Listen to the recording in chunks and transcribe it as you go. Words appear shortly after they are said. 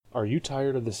Are you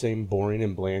tired of the same boring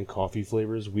and bland coffee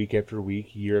flavors week after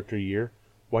week, year after year?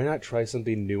 Why not try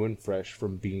something new and fresh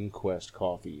from Bean Quest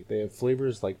Coffee? They have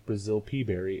flavors like Brazil Pea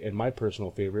Berry and my personal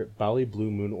favorite, Bali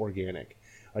Blue Moon Organic,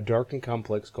 a dark and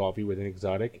complex coffee with an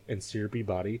exotic and syrupy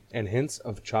body and hints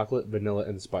of chocolate, vanilla,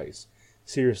 and spice.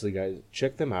 Seriously, guys,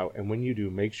 check them out, and when you do,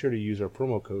 make sure to use our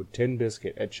promo code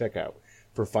TINBISCUIT at checkout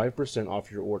for 5%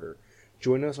 off your order.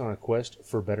 Join us on a quest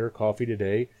for better coffee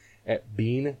today at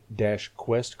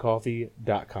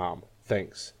bean-questcoffee.com.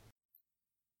 Thanks.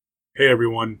 Hey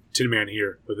everyone, Tin Man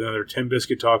here with another Tin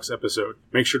Biscuit Talks episode.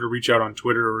 Make sure to reach out on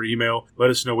Twitter or email. Let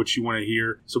us know what you want to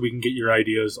hear so we can get your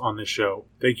ideas on this show.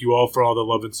 Thank you all for all the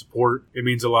love and support. It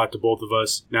means a lot to both of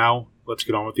us. Now, let's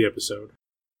get on with the episode.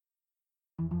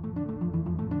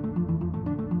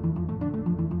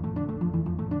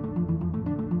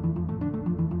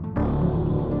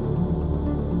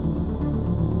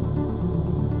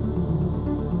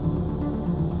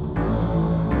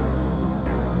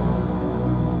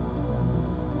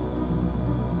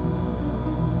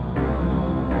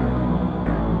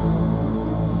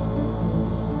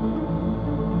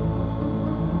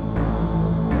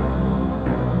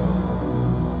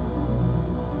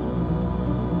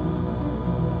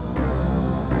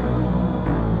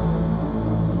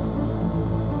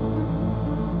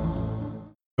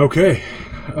 Okay,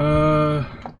 you want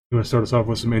to start us off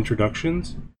with some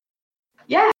introductions?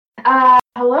 Yeah.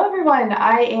 Hello, everyone.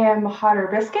 I am Hotter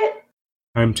Biscuit.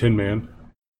 I'm Tin Man.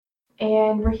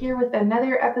 And we're here with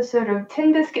another episode of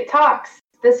Tin Biscuit Talks.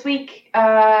 This week,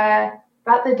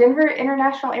 about the Denver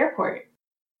International Airport.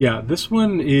 Yeah, this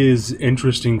one is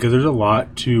interesting because there's a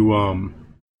lot to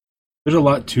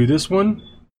this one.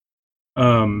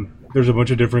 There's a bunch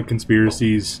of different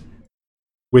conspiracies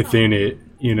within it,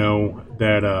 you know,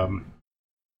 that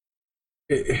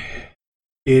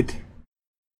it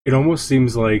almost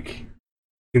seems like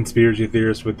conspiracy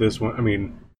theorists with this one. I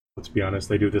mean, let's be honest,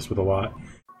 they do this with a lot,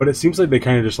 but it seems like they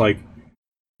kind of just like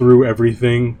threw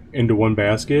everything into one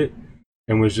basket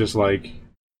and was just like,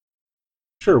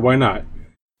 sure, why not?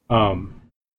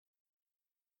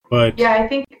 But yeah, I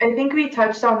think we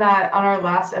touched on that on our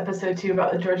last episode too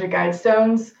about the Georgia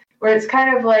Guidestones, where it's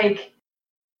kind of like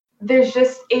there's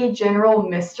just a general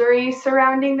mystery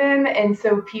surrounding them, and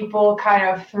so people kind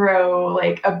of throw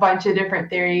like a bunch of different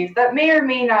theories that may or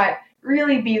may not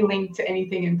really be linked to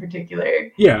anything in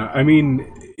particular. Yeah, I mean,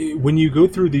 when you go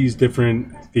through these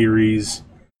different theories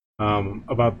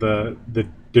about the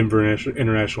Denver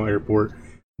International Airport,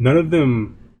 none of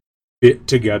them fit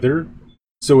together,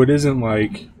 so it isn't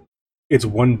like it's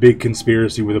one big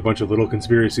conspiracy with a bunch of little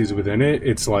conspiracies within it.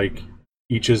 It's like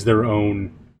each is their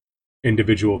own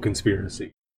individual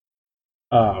conspiracy.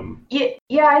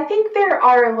 Yeah, I think there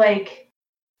are, like,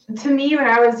 to me when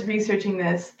I was researching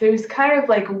this, there's kind of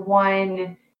like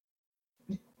one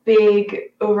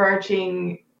big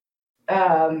overarching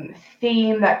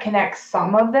theme that connects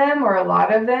some of them or a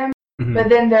lot of them, but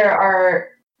then there are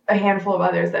a handful of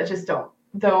others that just don't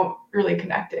really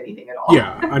connect to anything at all.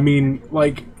 Yeah, I mean,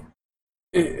 like,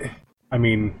 it's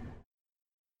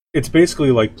basically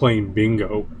like playing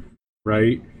bingo,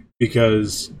 right?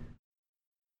 Because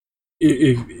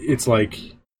it's like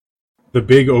the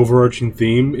big overarching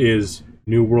theme is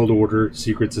New World Order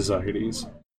secret societies.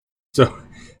 So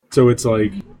it's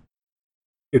like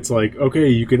okay,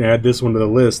 you can add this one to the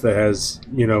list that has,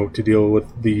 you know, to deal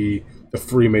with the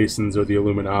Freemasons or the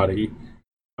Illuminati.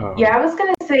 Yeah, I was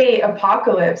gonna say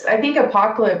Apocalypse. I think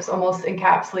Apocalypse almost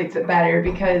encapsulates it better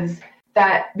because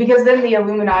then the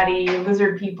Illuminati,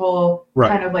 lizard people,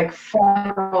 kind of like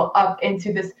funnel up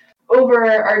into this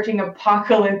overarching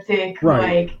apocalyptic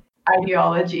like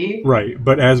ideology. Right,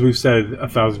 but as we've said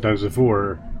 1,000 times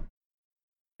before,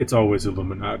 it's always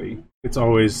Illuminati. It's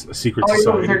always a secret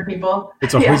society. Lizard people.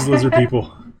 It's always lizard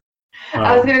people.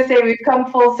 I was gonna say we've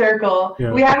come full circle.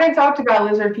 Yeah. We haven't talked about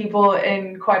lizard people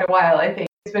in quite a while. I think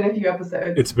it's been a few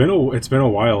episodes. It's been a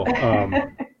while.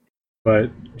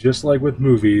 But just like with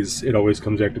movies, it always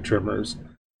comes back to Tremors.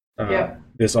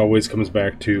 This always comes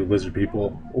back to lizard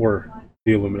people or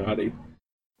the Illuminati.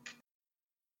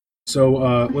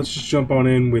 So let's just jump on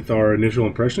in with our initial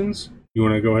impressions. You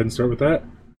want to go ahead and start with that?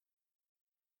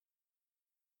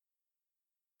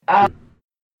 I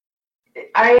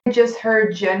just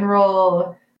heard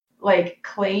general like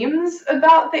claims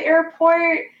about the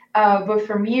airport, but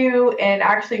from you and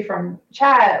actually from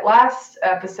chat last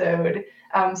episode,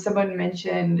 someone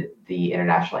mentioned the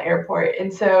international airport,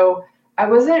 and so I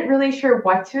wasn't really sure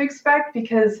what to expect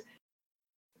because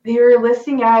they were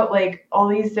listing out like all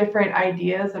these different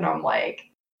ideas, and I'm like,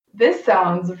 this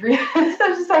sounds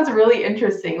really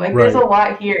interesting. Like, there's a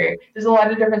lot here. There's a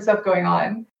lot of different stuff going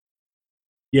on.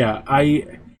 Yeah,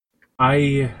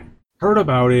 I heard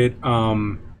about it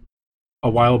a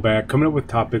while back, coming up with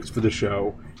topics for the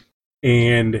show,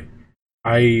 and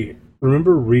I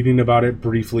remember reading about it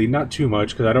briefly, not too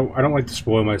much, because I don't like to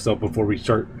spoil myself before we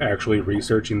start actually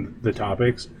researching the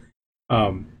topics.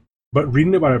 But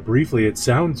reading about it briefly, it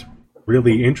sounds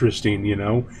really interesting.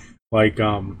 Like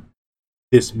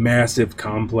this massive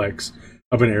complex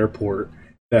of an airport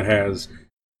that has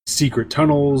secret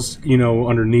tunnels,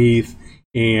 underneath,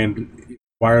 and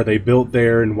why are they built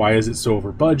there, and why is it so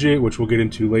over budget, which we'll get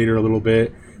into later a little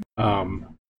bit.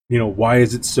 Why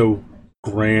is it so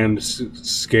grand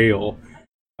scale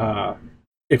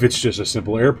if it's just a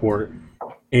simple airport?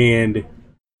 And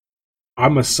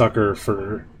I'm a sucker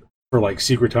for like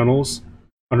secret tunnels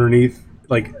underneath.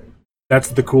 Like, that's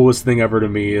the coolest thing ever to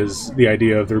me, is the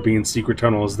idea of there being secret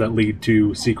tunnels that lead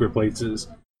to secret places.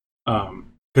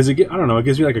 Because I don't know, it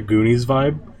gives me like a Goonies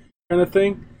vibe kind of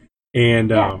thing.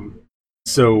 And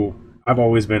so I've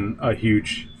always been a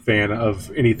huge fan of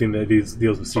anything that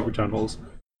deals with secret tunnels.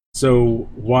 So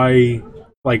while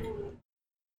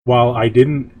I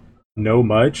didn't know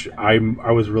much, I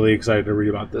was really excited to read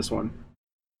about this one.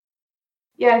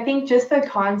 Yeah, I think just the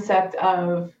concept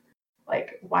of,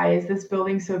 like, why is this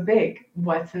building so big?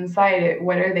 What's inside it?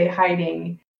 What are they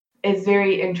hiding? Is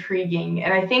very intriguing.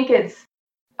 And I think it's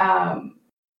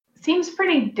seems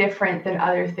pretty different than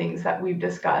other things that we've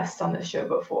discussed on the show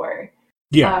before.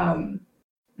 Yeah.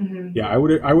 Yeah, I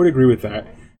would agree with that.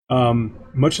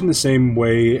 Much in the same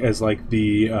way as like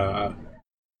the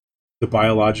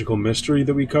biological mystery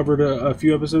that we covered a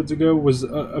few episodes ago was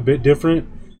a bit different.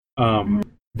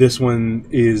 This one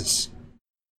is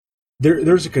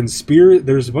there's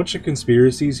a bunch of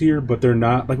conspiracies here, but they're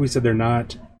not, like we said, they're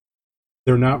not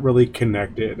really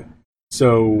connected.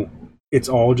 So it's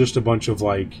all just a bunch of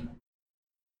like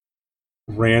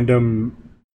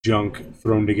random junk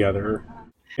thrown together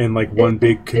in like one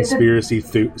big conspiracy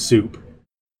soup.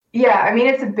 Yeah, I mean,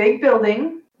 it's a big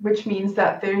building, which means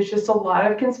that there's just a lot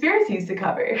of conspiracies to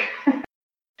cover.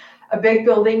 A big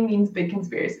building means big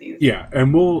conspiracies. Yeah,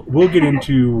 and we'll get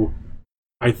into,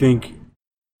 I think,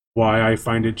 why I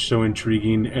find it so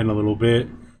intriguing in a little bit.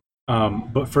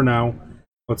 But for now,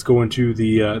 let's go into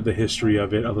the history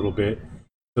of it a little bit.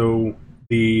 So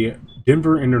the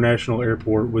Denver International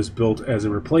Airport was built as a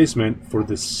replacement for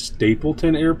the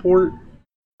Stapleton Airport,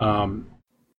 and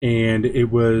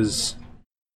it was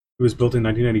built in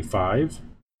 1995,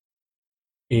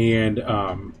 and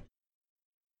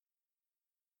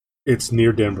it's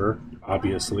near Denver,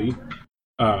 obviously.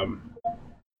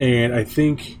 And I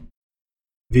think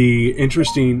the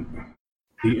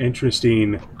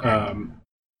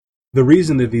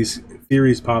reason that these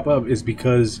theories pop up is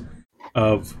because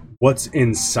of what's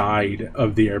inside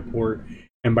of the airport,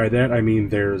 and by that I mean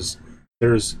there's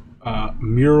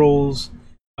murals,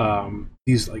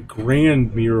 these like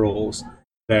grand murals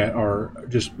that are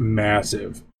just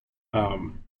massive,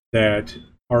 that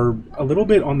are a little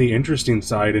bit on the interesting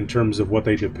side in terms of what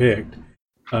they depict.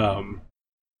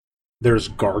 There's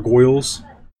gargoyles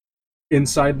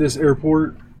inside this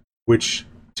airport, which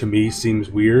to me seems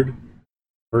weird,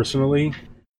 personally.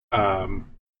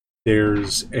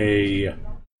 There's a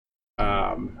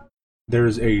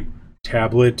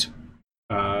tablet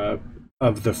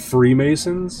of the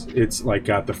Freemasons. It's like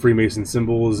got the Freemason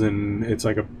symbols, and it's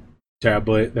like a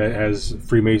tablet that has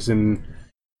Freemason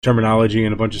terminology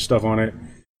and a bunch of stuff on it.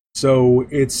 So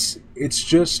it's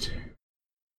just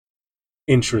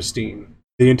interesting.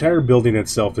 The entire building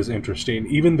itself is interesting.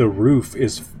 Even the roof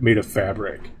is made of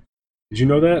fabric. Did you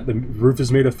know that? The roof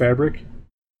is made of fabric?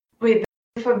 Wait,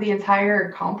 the roof of the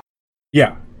entire complex?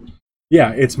 Yeah.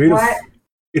 Yeah, it's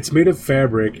made of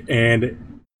fabric,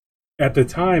 and at the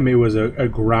time it was a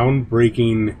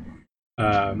groundbreaking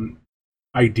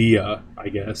idea, I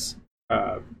guess,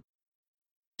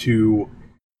 to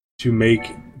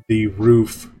make the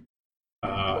roof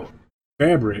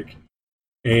fabric,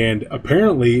 and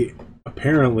apparently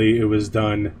it was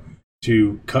done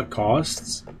to cut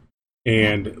costs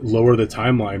and lower the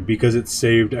timeline, because it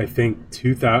saved, I think,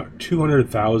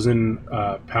 200,000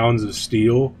 pounds of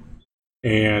steel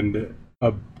and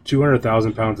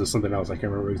 200,000 pounds of something else. I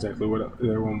can't remember exactly what the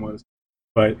other one was,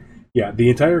 but yeah, the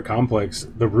entire complex,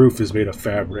 the roof is made of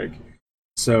fabric.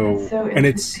 So and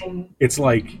it's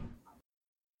like,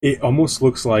 it almost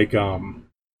looks like,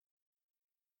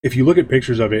 if you look at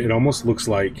pictures of it, it almost looks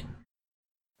like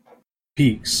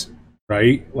peaks,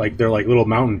 right? Like they're like little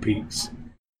mountain peaks,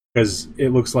 because it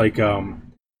looks like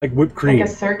whipped cream, like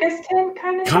a circus tent,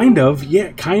 kind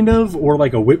of, or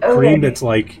like a whipped cream that's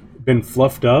like been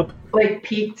fluffed up, like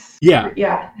peaks. Yeah.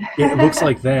 Yeah. It looks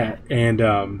like that, and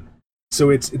So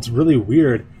it's really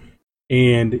weird.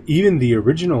 And even the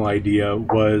original idea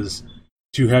was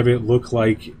to have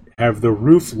the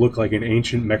roof look like an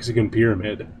ancient Mexican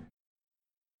pyramid,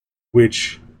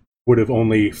 which would have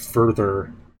only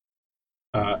furthered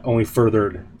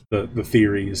the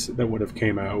theories that would have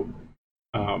came out.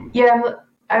 Yeah,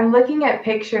 I'm looking at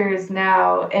pictures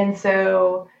now, and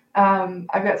so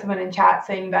I've got someone in chat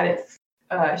saying that it's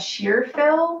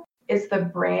Sheerfill is the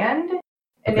brand,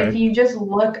 and if you just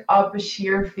look up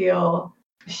Sheerfill,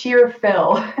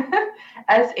 SHEERFILL,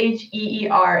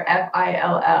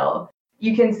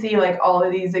 you can see like all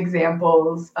of these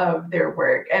examples of their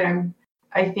work, and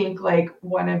I think like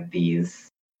one of the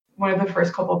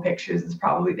first couple pictures is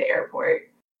probably the airport.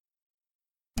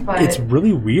 But it's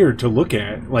really weird to look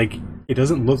at. Like, it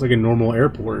doesn't look like a normal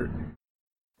airport.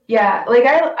 Yeah, like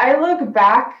I look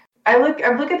back, I look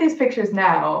at these pictures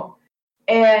now,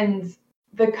 and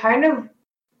the kind of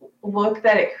look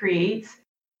that it creates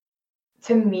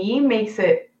to me makes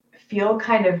it feel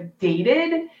kind of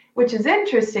dated, which is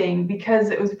interesting because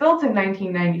it was built in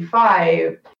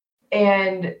 1995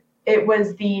 and it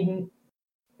was the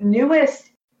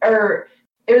newest airport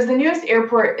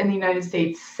in the United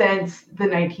States since the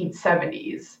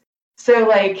 1970s. So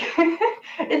like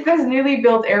it's this newly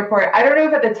built airport. I don't know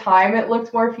if at the time it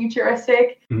looked more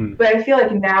futuristic, but I feel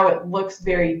like now it looks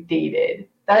very dated.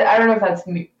 I don't know if that's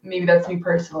me, maybe that's me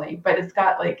personally, but it's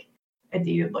got like a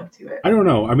dated look to it. I don't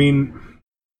know. I mean,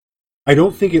 I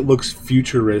don't think it looks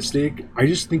futuristic. I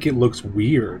just think it looks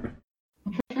weird.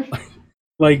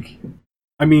 Like,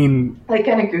 I mean, like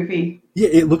kind of goofy. Yeah,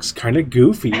 it looks kind of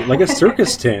goofy, like a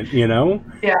circus tent, you know?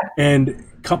 Yeah. And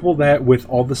couple that with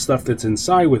all the stuff that's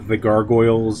inside, with the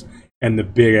gargoyles and the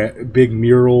big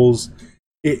murals.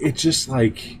 It's just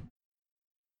like,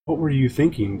 what were you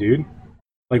thinking, dude?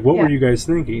 Like, what were you guys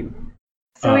thinking?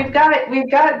 So we've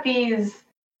got these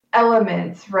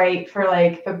elements, right, for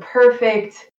like the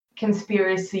perfect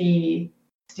conspiracy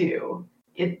stew.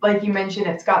 It, like you mentioned,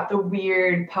 it's got the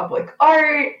weird public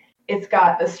art, it's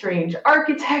got the strange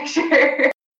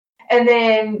architecture. And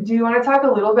then do you want to talk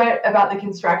a little bit about the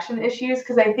construction issues?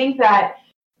 Because I think that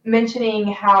mentioning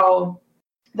how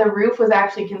the roof was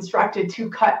actually constructed to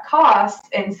cut costs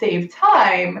and save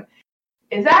time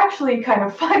is actually kind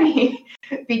of funny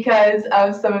because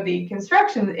of some of the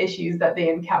construction issues that they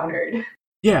encountered.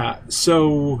 Yeah,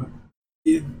 so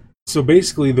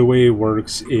basically the way it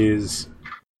works is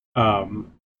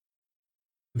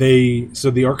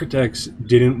the architects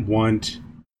didn't really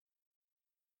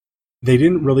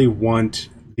want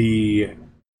the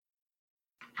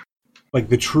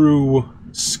true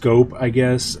scope, I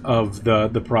guess, of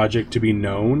the project to be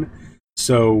known,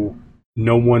 so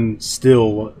no one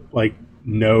still like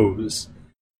knows.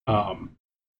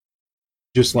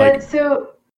 Just like,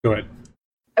 so go ahead.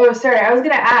 Oh, sorry, I was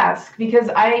going to ask because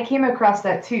I came across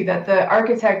that too, that the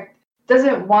architect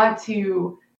doesn't want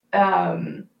to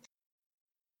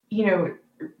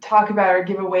talk about or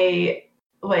give away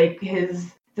like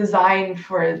his design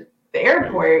for the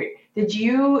airport. Did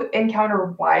you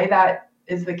encounter why that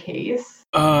is the case?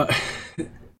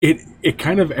 It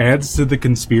kind of adds to the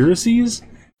conspiracies,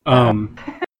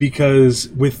 because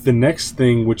with the next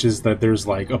thing, which is that there's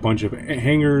like a bunch of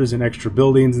hangars and extra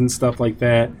buildings and stuff like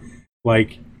that,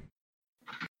 like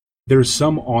there's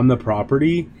some on the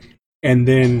property, and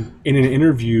then in an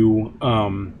interview,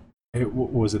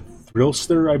 was it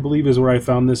Thrillster, I believe, is where I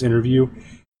found this interview.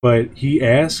 But he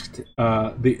asked,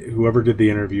 whoever did the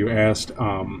interview asked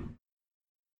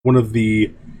one of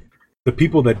the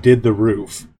people that did the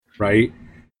roof, right?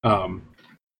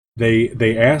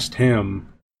 They asked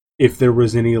him if there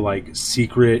was any like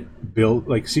secret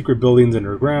buildings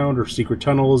underground or secret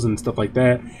tunnels and stuff like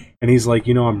that, and he's like,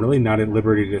 I'm really not at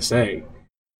liberty to say.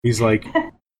 He's like,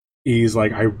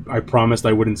 I promised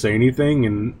I wouldn't say anything,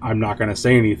 and I'm not going to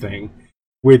say anything.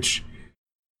 Which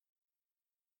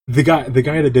the guy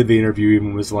that did the interview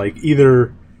even was like,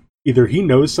 either he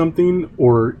knows something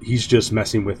or he's just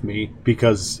messing with me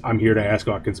because I'm here to ask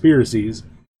about conspiracies.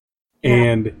 Yeah.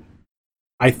 And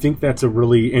I think that's a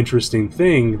really interesting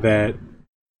thing that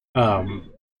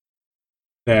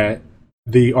that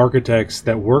the architects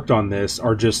that worked on this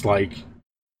are just like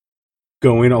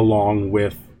going along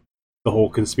with the whole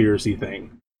conspiracy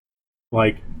thing.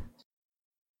 Like,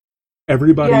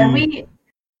 everybody... Yeah,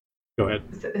 Go ahead.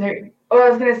 I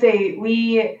was going to say,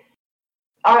 we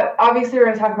obviously we're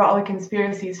going to talk about all the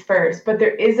conspiracies first, but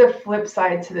there is a flip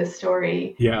side to this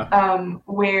story. Yeah.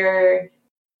 Where,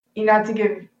 not to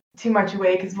give too much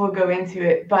away because we'll go into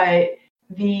it, but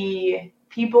the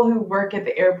people who work at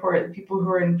the airport, the people who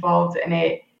are involved in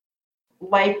it,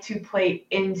 like to play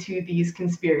into these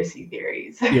conspiracy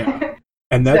theories. Yeah.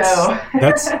 And that's So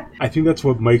I think that's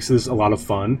what makes this a lot of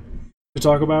fun to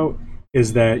talk about,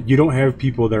 is that you don't have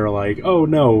people that are like, oh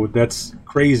no, that's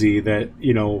crazy that,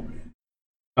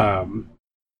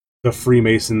 the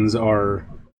Freemasons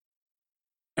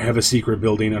have a secret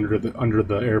building under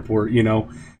the airport,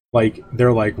 like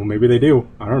they're like, well, maybe they do.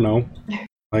 I don't know.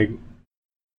 Like,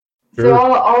 so sure.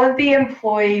 all of the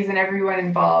employees and everyone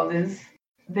involved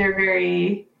they're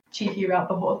very cheeky about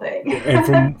the whole thing.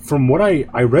 And from what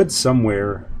I read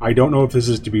somewhere, I don't know if this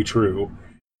is to be true,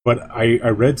 but I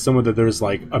read somewhere that there's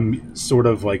like a sort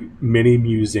of like mini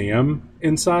museum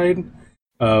inside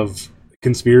of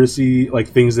conspiracy, like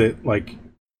things that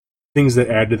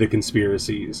add to the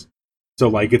conspiracies. So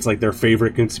like it's like their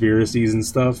favorite conspiracies and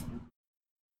stuff.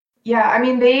 Yeah, I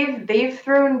mean they've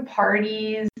thrown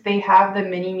parties. They have the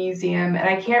mini museum, and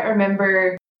I can't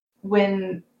remember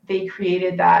when they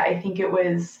created that. I think it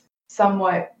was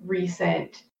somewhat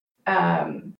recent,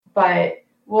 but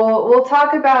we'll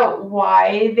talk about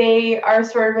why they are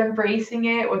sort of embracing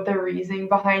it, what the reasoning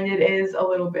behind it is, a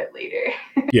little bit later.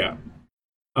 Yeah,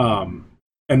 and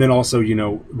then also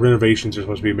renovations are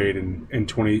supposed to be made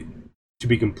to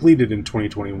be completed in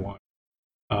 2021.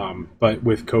 But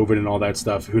with COVID and all that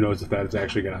stuff, who knows if that is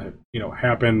actually going to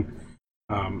happen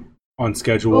on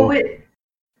schedule. Well,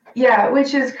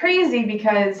 which is crazy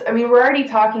because, I mean, we're already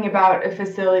talking about a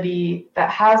facility that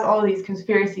has all these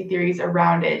conspiracy theories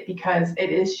around it because it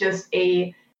is just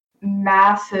a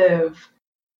massive,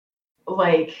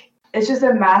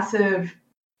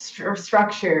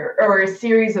 structure or a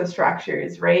series of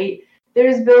structures, right?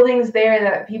 There's buildings there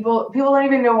that people don't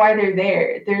even know why they're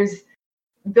there. There's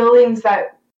buildings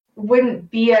that wouldn't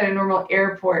be at a normal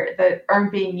airport that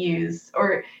aren't being used,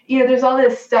 or there's all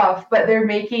this stuff, but they're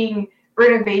making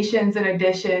renovations and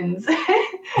additions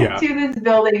to this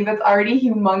building that's already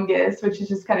humongous, which is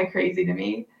just kind of crazy to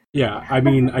me. Yeah, I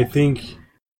mean, I think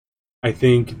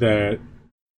that,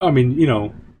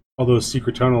 all those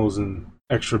secret tunnels and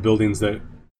extra buildings that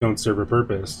don't serve a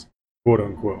purpose, quote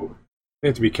unquote, they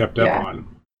have to be kept up on,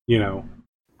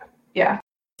 Yeah.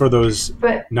 For those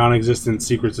non-existent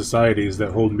secret societies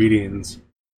that hold meetings,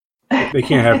 they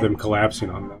can't have them collapsing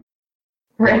on them.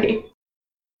 Right.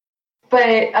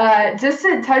 But just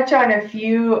to touch on a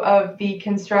few of the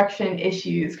construction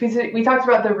issues, because we talked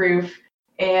about the roof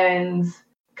and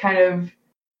kind of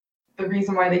the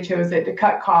reason why they chose it, to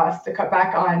cut costs, to cut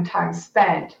back on time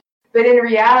spent. But in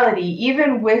reality,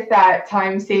 even with that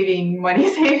time-saving,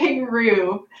 money-saving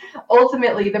roof,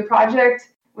 ultimately the project,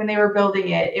 when they were building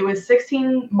it, it was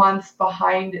 16 months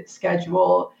behind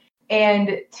schedule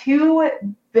and $2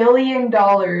 billion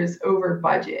over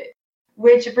budget,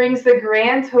 which brings the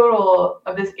grand total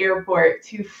of this airport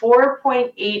to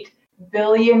 $4.8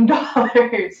 billion,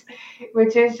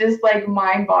 which is just like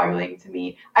mind-boggling to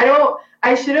me.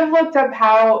 I should have looked up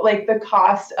how the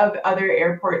cost of other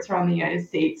airports around the United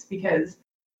States, because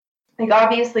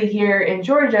obviously here in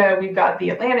Georgia, we've got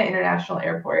the Atlanta International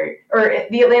Airport, or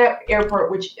the Atlanta Airport,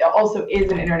 which also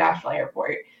is an international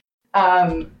airport.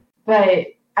 But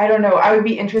I don't know. I would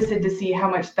be interested to see how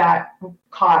much that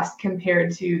cost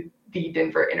compared to the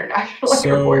Denver International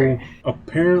Airport. So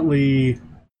apparently,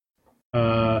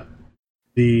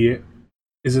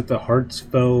 is it the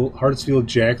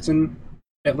Hartsfield-Jackson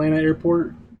Atlanta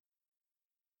Airport?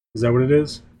 Is that what it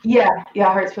is? Yeah,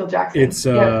 Hartsfield-Jackson.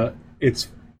 It's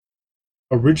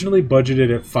originally budgeted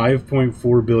at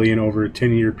 $5.4 billion over a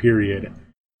 10-year period,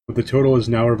 but the total is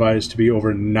now revised to be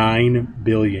over $9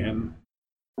 billion.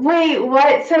 Wait,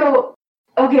 what? So,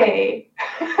 okay.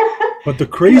 But the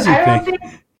crazy thing, I don't think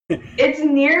it's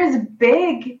near as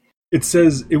big. It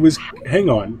says it was. Hang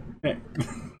on.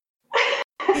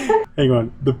 Hang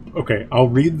on. Okay, I'll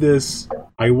read this.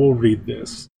 I will read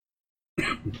this.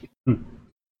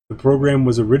 The program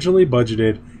was originally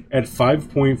budgeted at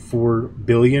 $5.4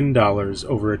 billion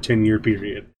over a 10-year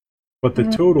period, but the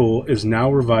total is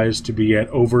now revised to be at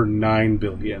over $9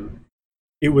 billion.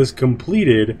 It was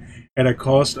completed at a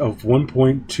cost of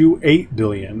 $1.28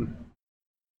 billion.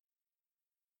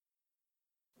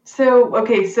 So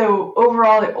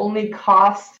overall it only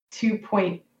cost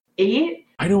 2.8?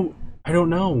 I don't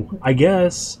know. I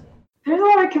guess. There's a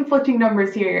lot of conflicting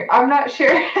numbers here. I'm not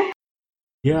sure.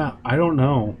 Yeah, I don't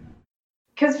know.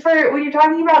 Because when you're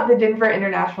talking about the Denver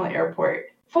International Airport,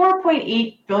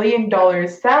 $4.8 billion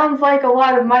sounds like a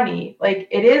lot of money. Like,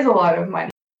 it is a lot of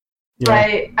money. Yeah.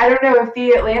 But I don't know if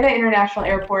the Atlanta International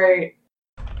Airport,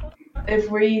 if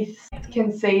we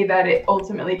can say that it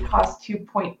ultimately cost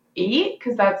 2.8,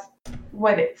 because that's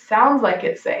what it sounds like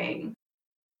it's saying.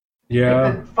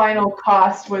 Yeah. The final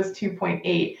cost was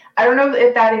 2.8. I don't know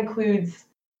if that includes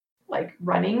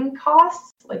running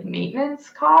costs, maintenance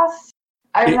costs.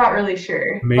 I'm not really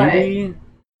sure. Maybe,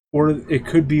 or it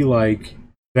could be like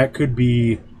that could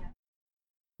be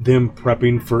them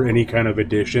prepping for any kind of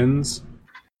additions,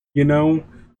 you know,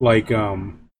 like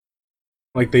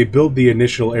they build the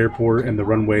initial airport and the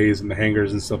runways and the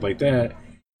hangars and stuff like that,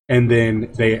 and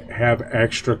then they have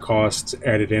extra costs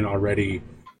added in already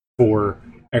for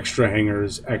extra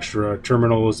hangars, extra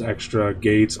terminals, extra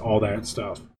gates, all that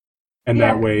stuff. And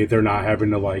that way they're not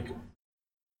having to like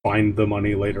find the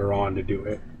money later on to do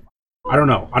it. I don't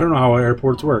know how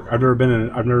airports work. I've never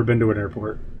been to an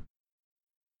airport.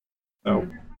 So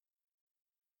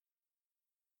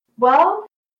well,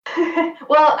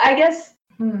 I guess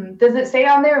does it say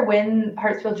on there when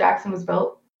Hartsfield-Jackson was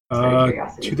built?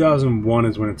 2001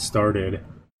 is when it started.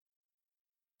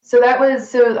 So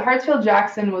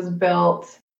Hartsfield-Jackson was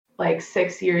built like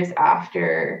 6 years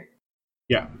after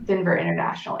Denver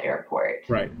International Airport.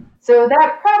 Right. So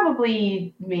that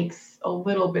probably makes a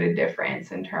little bit of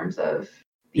difference in terms of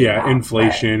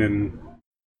inflation and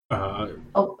a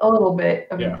little bit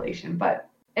of inflation, but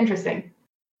interesting.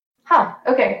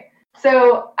 Okay.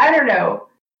 So I don't know.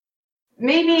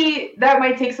 Maybe that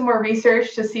might take some more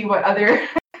research to see what other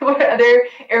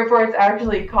airports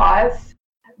actually cost.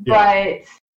 Yeah.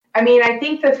 But I mean, I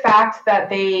think the fact that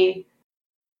they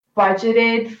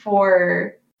budgeted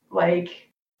for like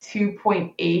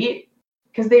 2.8,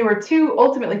 because they were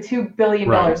ultimately $2 billion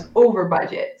over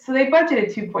budget. So they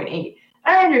budgeted 2.8.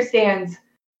 I understand,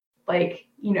 like,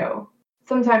 you know,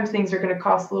 sometimes things are going to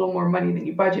cost a little more money than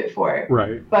you budget for.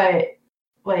 Right. But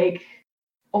like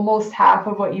almost half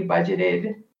of what you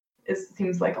budgeted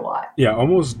seems like a lot. Yeah,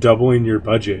 almost doubling your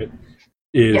budget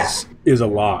is a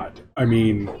lot. I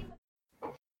mean,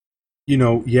 you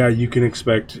know, you can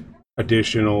expect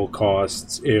additional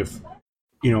costs if,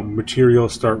 you know,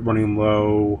 materials start running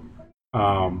low.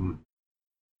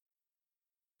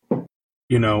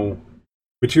 You know,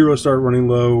 materials start running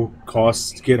low,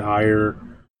 costs get higher,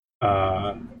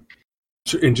 and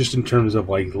just in terms of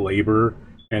like labor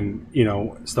and, you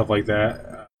know, stuff like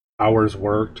that, hours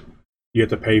worked, you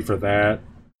have to pay for that.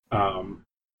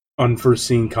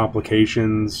 Unforeseen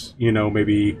complications, you know,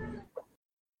 maybe,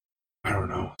 I don't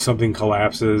know, something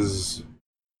collapses,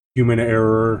 human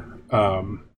error,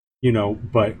 you know,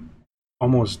 but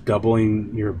almost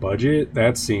doubling your budget,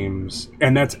 that seems,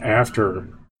 and that's after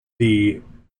the,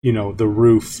 you know, the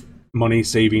roof money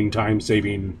saving, time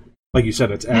saving, like you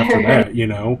said, it's after that, you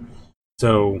know,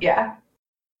 so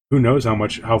who knows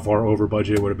how far over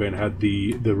budget it would have been had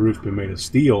the roof been made of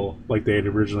steel like they had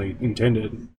originally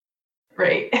intended,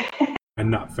 right?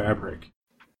 And not fabric.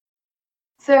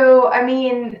 So I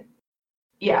mean,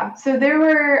 so there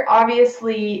were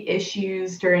obviously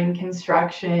issues during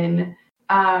construction,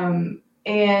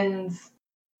 and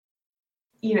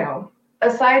you know,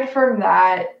 aside from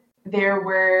that, there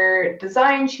were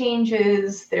design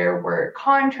changes, there were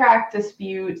contract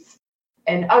disputes,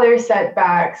 and other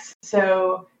setbacks.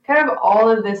 So kind of all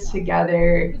of this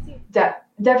together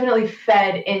definitely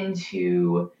fed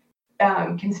into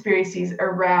conspiracies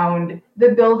around the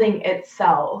building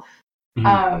itself.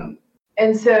 Mm-hmm.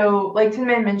 And so, like Tin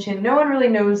Man mentioned, no one really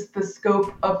knows the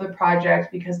scope of the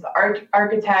project because the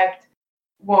architect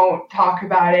won't talk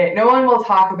about it. No one will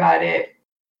talk about it.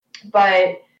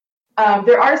 But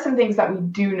there are some things that we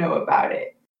do know about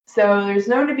it. So there's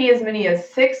known to be as many as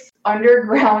 6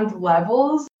 underground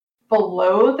levels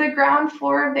below the ground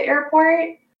floor of the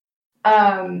airport.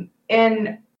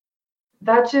 And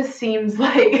that just seems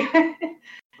like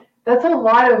that's a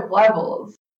lot of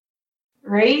levels,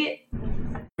 right?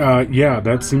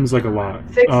 That seems like a lot.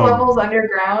 6 levels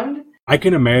underground. I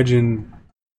can imagine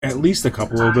at least a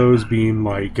couple of those being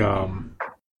like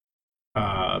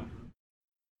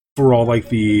for all like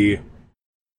the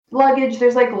luggage.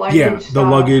 There's like luggage.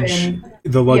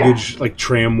 The luggage like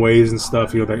tramways and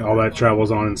stuff. You know, all that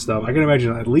travels on and stuff. I can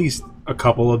imagine at least a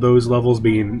couple of those levels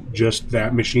being just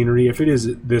that machinery if it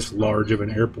is this large of an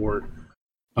airport.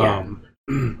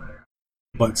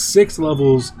 But 6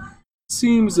 levels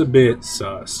seems a bit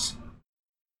sus.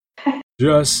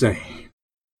 Just saying.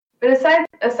 But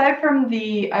aside from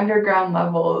the underground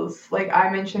levels, like I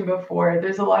mentioned before,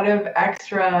 there's a lot of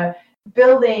extra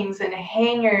buildings and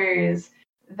hangars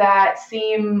that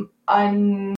seem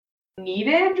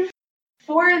unneeded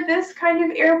for this kind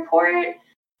of airport.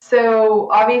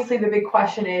 So obviously the big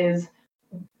question is,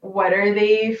 what are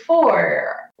they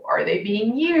for? Are they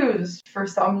being used for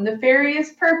some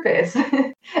nefarious purpose?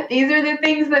 These are the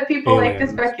things that people like to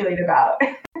speculate about.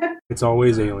 It's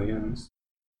always aliens.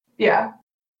 Yeah.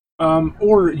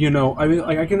 Or, you know, I mean,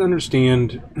 like, I can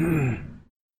understand.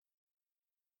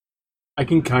 I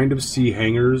can kind of see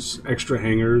hangars, extra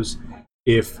hangars,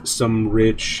 if some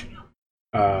rich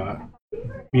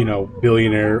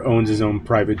billionaire owns his own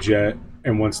private jet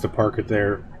and wants to park it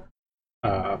there.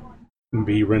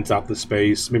 Maybe he rents out the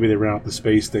space. Maybe they rent out the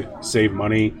space to save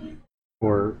money,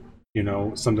 or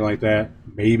something like that.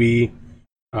 Maybe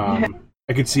I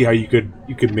could see how you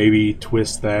could maybe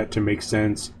twist that to make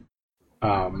sense.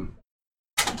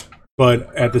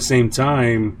 But at the same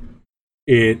time,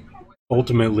 it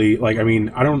ultimately, like, I mean,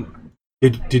 I don't.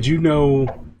 Did you know?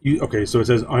 Okay, so it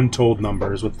says untold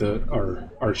numbers. What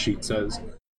our sheet says.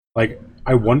 Like,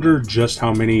 I wonder just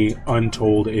how many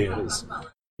untold is.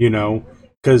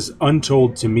 Because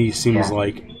untold to me seems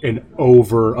like an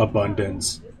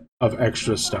overabundance of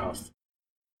extra stuff.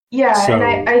 Yeah, so,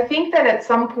 and I think that at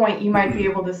some point you might be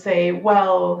able to say,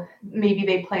 well, maybe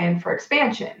they plan for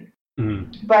expansion.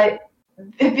 Mm-hmm. But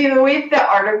the way the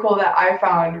article that I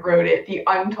found wrote it, the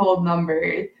untold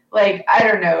number, like, I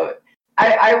don't know.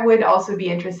 I would also be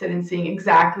interested in seeing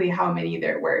exactly how many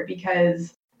there were,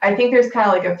 because I think there's kind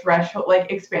of like a threshold,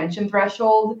 like expansion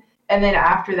threshold. And then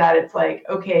after that, it's like,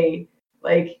 okay,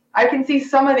 like, I can see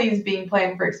some of these being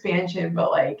planned for expansion,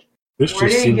 but like, what are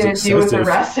you going to do with the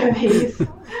rest of these?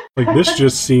 Like, this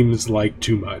just seems like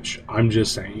too much. I'm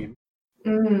just saying.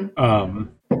 Mm-hmm.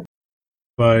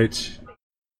 But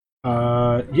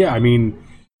yeah, I mean,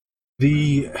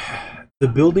 the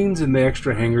buildings and the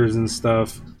extra hangars and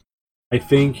stuff, I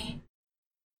think,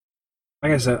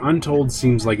 like I said, untold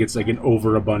seems like it's like an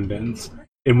overabundance.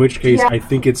 In which case, I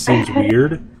think it seems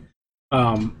weird.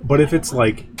 But if it's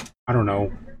like, I don't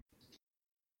know,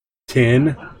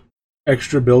 10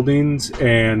 extra buildings,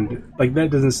 and like,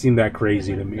 that doesn't seem that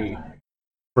crazy to me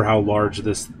for how large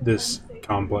this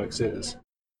complex is.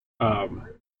 I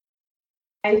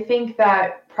think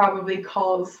that probably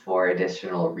calls for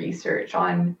additional research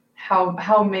on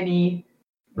how many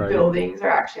buildings are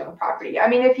actually on the property. I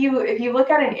mean, if you look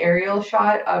at an aerial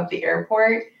shot of the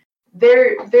airport,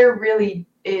 there really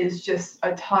is just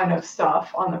a ton of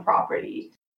stuff on the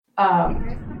property.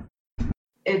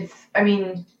 It's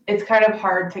kind of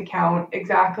hard to count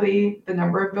exactly the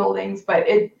number of buildings, but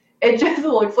it just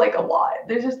looks like a lot.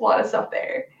 There's just a lot of stuff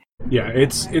there. Yeah,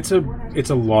 it's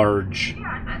a large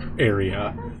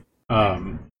area.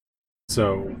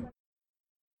 So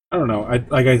I don't know.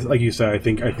 Like you said, I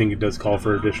think it does call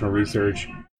for additional research,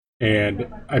 and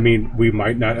I mean, we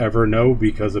might not ever know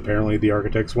because apparently the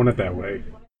architects want it that way.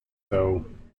 So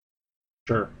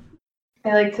sure.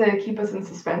 I like to keep us in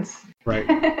suspense.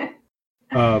 Right.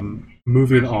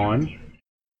 Moving on.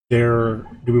 Do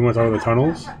we want to talk about the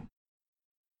tunnels?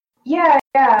 Yeah.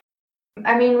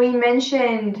 I mean, we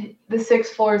mentioned the 6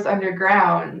 floors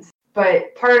underground,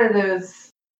 but part of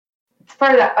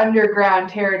that underground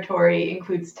territory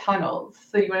includes tunnels.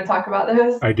 So you want to talk about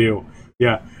those? I do.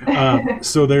 Yeah.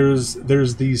 So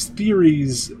there's these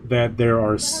theories that there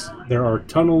are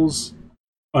tunnels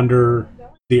under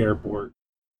the airport,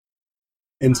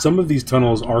 and some of these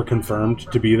tunnels are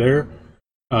confirmed to be there.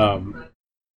 And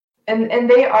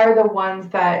they are the ones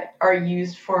that are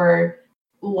used for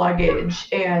luggage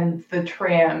and the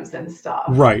trams and stuff.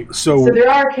 Right. So there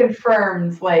are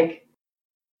confirmed, like,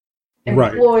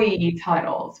 employee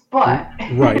tunnels, but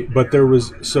right. But there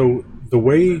was, so the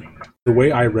way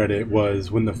I read it was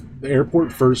when the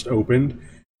airport first opened,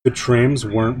 the trams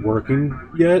weren't working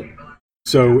yet.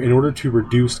 So in order to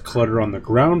reduce clutter on the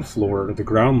ground floor, the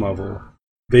ground level,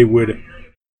 they would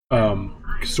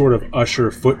sort of usher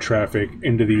foot traffic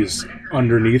into these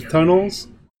underneath tunnels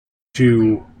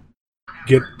to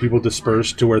get people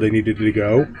dispersed to where they needed to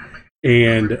go,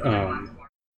 and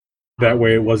that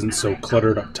way it wasn't so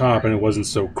cluttered up top and it wasn't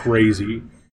so crazy.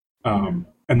 And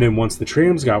then once the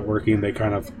trams got working, they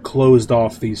kind of closed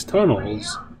off these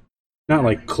tunnels. Not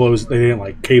like closed, they didn't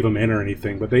like cave them in or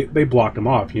anything, but they blocked them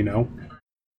off,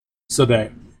 so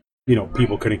that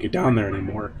people couldn't get down there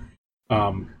anymore.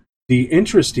 The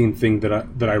interesting thing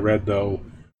that I read, though,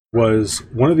 was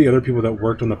one of the other people that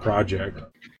worked on the project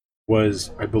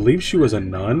was, I believe she was a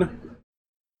nun.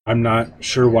 I'm not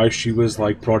sure why she was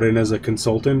like brought in as a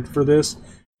consultant for this.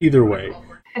 Either way,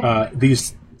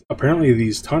 these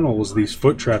tunnels, these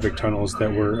foot traffic tunnels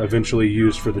that were eventually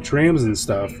used for the trams and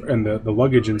stuff and the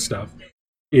luggage and stuff,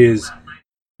 is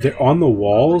that on the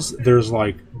walls there's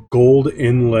like gold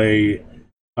inlay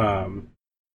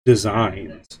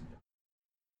designs.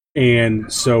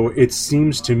 And so it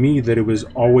seems to me that it was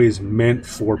always meant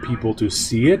for people to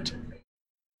see it,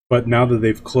 but now that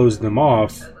they've closed them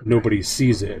off, nobody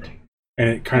sees it, and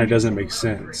it kind of doesn't make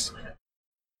sense.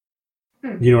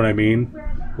 You know what I mean?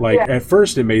 Like, At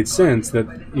first it made sense that,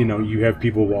 you have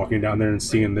people walking down there and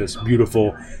seeing this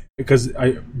beautiful, because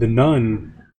the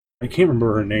nun, I can't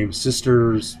remember her name,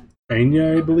 Sister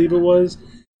Spania, I believe it was,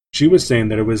 she was saying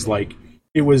that it was like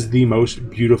it was the most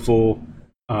beautiful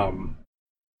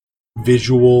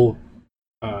visual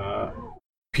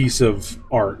piece of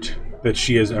art that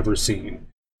she has ever seen.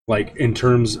 Like in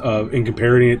terms of in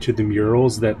comparing it to the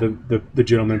murals that the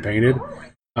gentleman painted,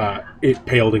 it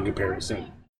paled in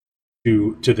comparison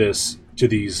to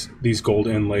these gold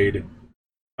inlaid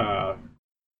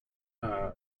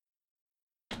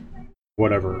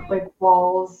whatever, like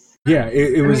walls. Yeah,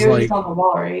 it was like just on the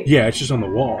wall, right? Yeah, it's just on the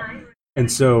wall,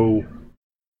 and so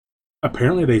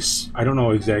apparently I don't know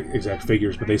exact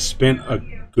figures, but they spent a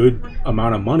good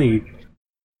amount of money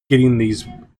getting these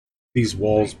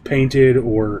walls painted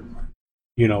or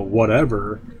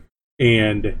whatever,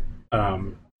 and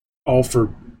all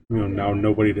for now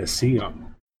nobody to see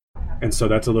them, and so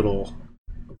that's a little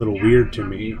weird to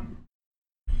me.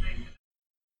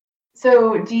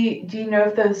 So do you know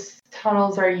if those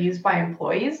tunnels are used by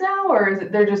employees now, or is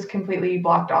it they're just completely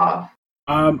blocked off?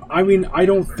 I mean, I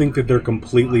don't think that they're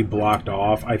completely blocked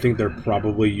off. I think they're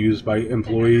probably used by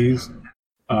employees.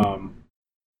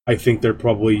 I think they're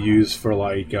probably used for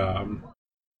like,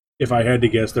 if I had to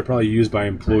guess, they're probably used by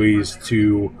employees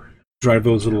to drive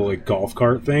those little like golf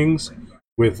cart things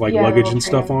with like luggage and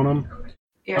stuff on them.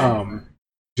 Yeah.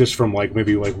 Just from like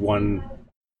maybe like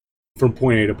from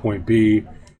point A to point B.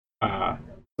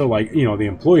 So like, the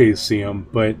employees see them,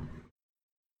 but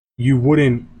you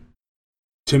wouldn't.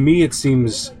 To me, it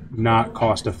seems not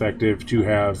cost effective to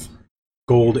have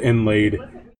gold inlaid,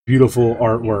 beautiful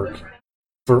artwork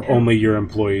for only your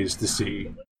employees to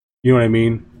see. You know what I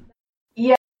mean?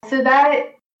 Yeah. So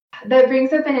that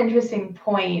brings up an interesting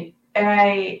point,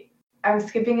 and I'm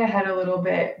skipping ahead a little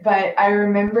bit, but I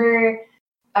remember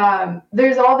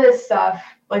there's all this stuff,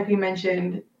 like we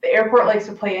mentioned, the airport likes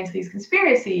to play into these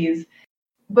conspiracies.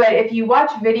 But if you watch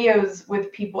videos with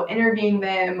people interviewing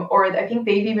them, or I think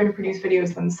they've even produced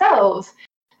videos themselves,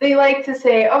 they like to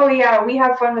say, oh yeah, we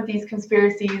have fun with these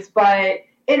conspiracies, but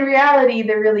in reality,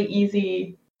 they're really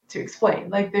easy to explain.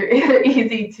 Like they're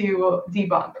easy to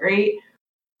debunk, right?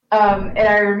 And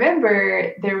I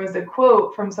remember there was a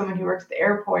quote from someone who works at the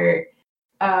airport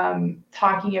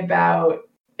talking about,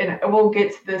 and we'll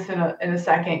get to this in a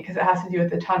second because it has to do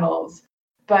with the tunnels,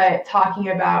 but talking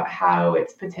about how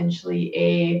it's potentially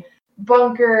a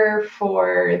bunker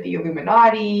for the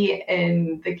Illuminati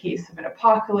in the case of an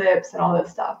apocalypse and all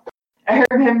this stuff. I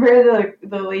remember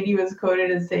the lady was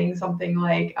quoted as saying something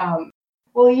like,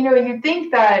 well, you'd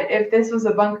think that if this was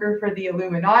a bunker for the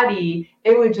Illuminati,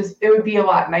 it would be a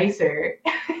lot nicer.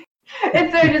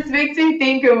 And so it just makes me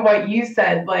think of what you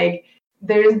said. Like,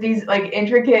 there's these like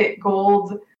intricate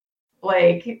gold,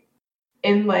 like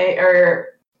inlay,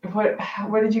 or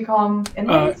what did you call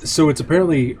them? So it's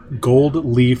apparently gold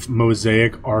leaf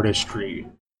mosaic artistry,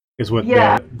 is what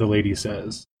the lady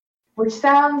says. Which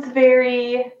sounds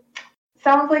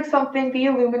like something the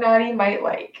Illuminati might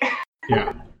like.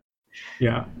 Yeah.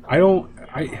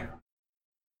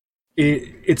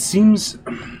 It seems,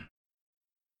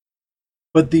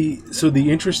 but the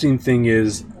interesting thing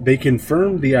is they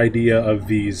confirmed the idea of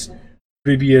these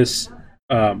previous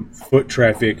foot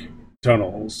traffic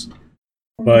tunnels,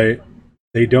 but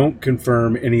they don't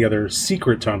confirm any other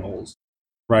secret tunnels,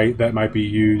 right, that might be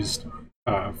used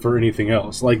for anything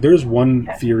else. Like there's one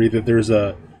theory that there's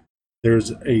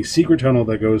a secret tunnel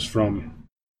that goes from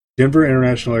Denver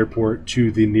International Airport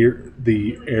to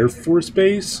the Air Force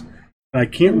Base. And I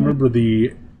can't remember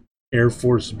the Air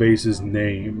Force Base's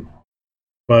name,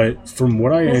 but from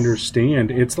what I understand,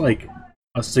 it's like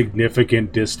a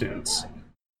significant distance.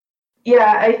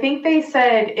 Yeah, I think they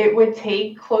said it would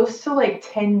take close to like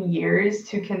 10 years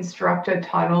to construct a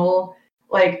tunnel,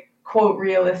 like, quote,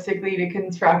 realistically to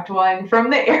construct one from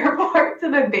the airport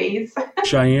to the base.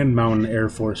 Cheyenne Mountain Air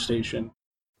Force Station.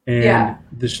 And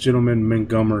this gentleman,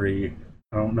 Montgomery,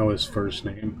 I don't know his first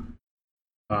name,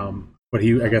 but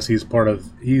I guess he's part of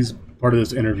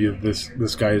this interview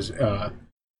this guy's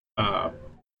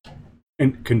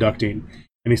conducting.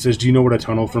 And he says, do you know what a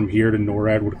tunnel from here to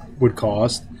NORAD would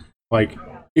cost? Like,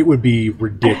 it would be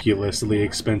ridiculously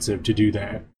expensive to do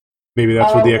that. Maybe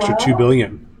that's where the extra $2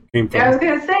 billion came from. Yeah, I was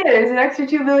going to say, there's an extra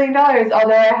 $2 billion,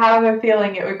 although I have a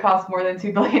feeling it would cost more than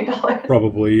 $2 billion.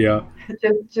 Probably, yeah.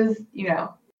 just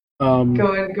going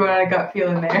on a gut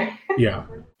feeling there. Yeah.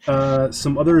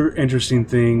 Some other interesting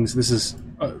things. This is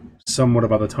somewhat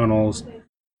about the tunnels.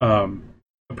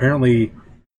 Apparently,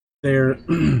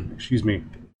 excuse me.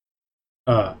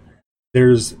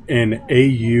 There's an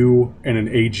AU and an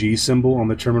AG symbol on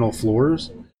the terminal floors,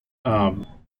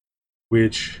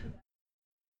 which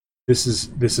this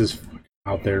is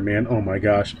out there, man. Oh my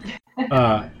gosh.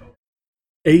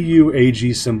 AU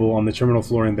AG symbol on the terminal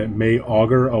flooring that may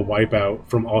augur a wipeout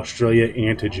from Australia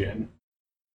antigen.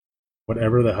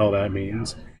 whatever the hell that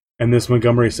means. And this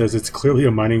Montgomery says it's clearly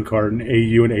a mining card, and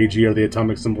AU and AG are the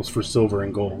atomic symbols for silver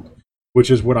and gold,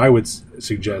 which is what I would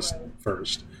suggest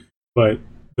first. But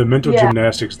the mental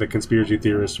gymnastics that conspiracy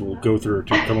theorists will go through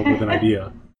to come up with an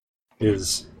idea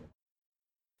is...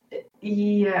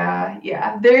 Yeah.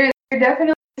 There are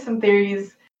definitely some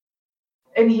theories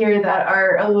in here that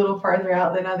are a little farther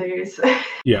out than others.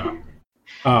 Yeah.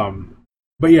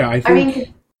 But yeah, I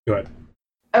think... Go ahead.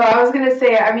 Oh, I was going to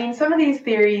say, I mean, some of these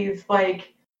theories,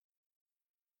 like,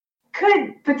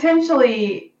 could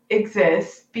potentially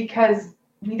exist because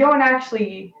we don't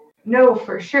actually know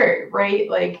for sure, right?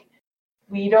 Like,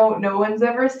 no one's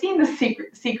ever seen the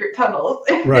secret tunnels,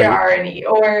 if there are any,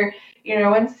 or, no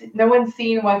one's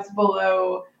seen what's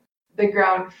below the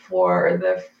ground floor or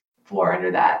the floor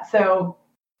under that. So,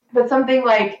 but something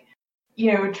like,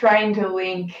 trying to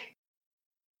link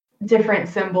different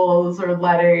symbols or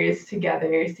letters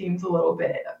together seems a little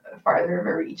bit farther of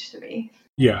a reach to me.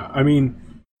 Yeah, I mean,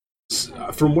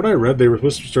 from what I read, they were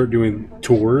supposed to start doing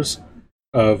tours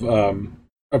of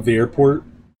the airport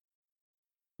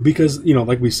because,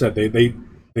 like we said,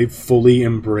 they've fully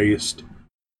embraced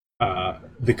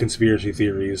the conspiracy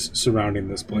theories surrounding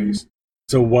this place.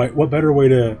 So what better way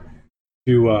to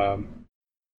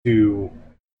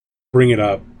bring it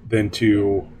up than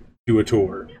to do a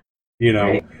tour,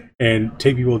 Right. and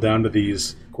take people down to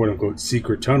these quote unquote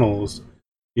secret tunnels,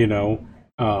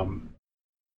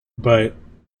 but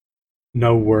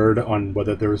no word on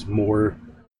whether there's more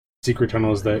secret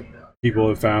tunnels that people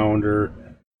have found or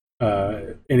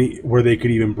any where they could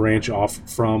even branch off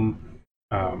from.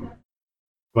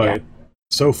 But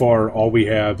so far, all we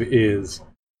have is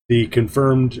the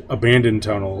confirmed abandoned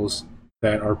tunnels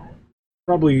that are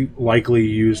probably likely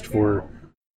used for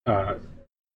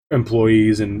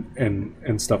employees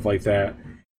and stuff like that.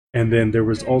 And then there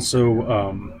was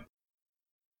also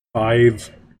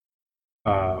 5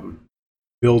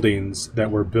 buildings that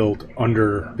were built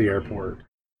under the airport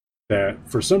that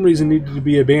for some reason needed to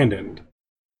be abandoned.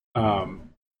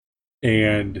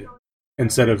 And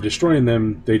instead of destroying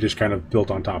them, they just kind of built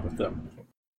on top of them.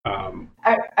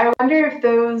 I wonder if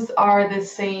those are the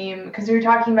same, because we were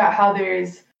talking about how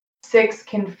there's 6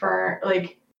 confirmed,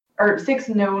 or 6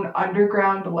 known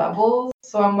underground levels.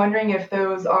 So I'm wondering if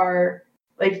those are,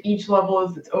 each level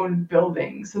is its own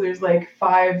building. So there's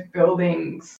 5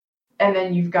 buildings, and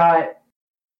then you've got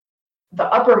the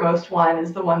uppermost one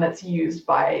is the one that's used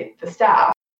by the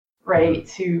staff, right,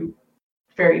 to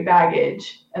ferry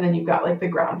baggage, and then you've got the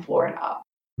ground floor and up.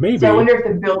 Maybe. So I wonder if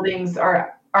the buildings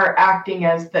are acting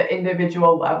as the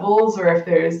individual levels, or if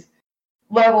there's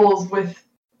levels with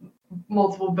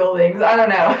multiple buildings. I don't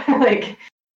know.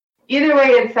 Either way,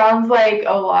 it sounds like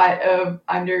a lot of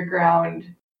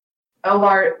underground,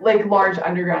 large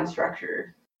underground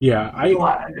structure. Yeah, There's a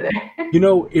lot under there.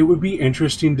 It would be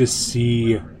interesting to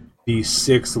see these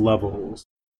 6 levels,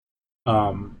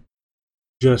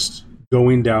 just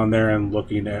going down there and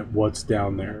looking at what's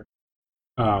down there.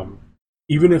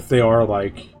 Even if they are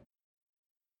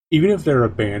even if they're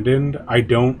abandoned, I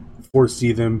don't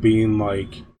foresee them being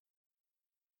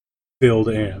filled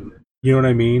in. You know what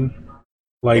I mean?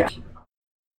 I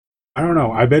don't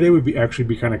know. I bet it would actually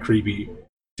be kind of creepy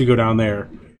to go down there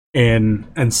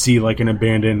and see an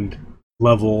abandoned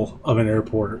level of an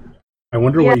airport. I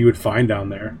wonder what you would find down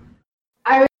there.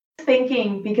 I was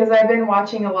thinking, because I've been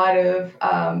watching a lot of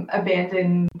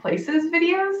abandoned places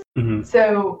videos. Mm-hmm.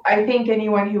 So I think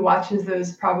anyone who watches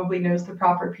those probably knows the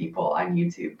proper people on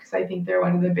YouTube, because I think they're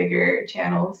one of the bigger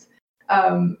channels.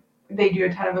 They do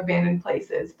a ton of abandoned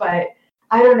places, but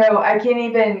I don't know. I can't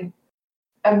even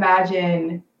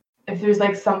imagine if there's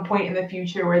some point in the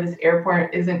future where this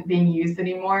airport isn't being used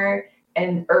anymore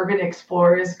and urban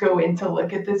explorers go in to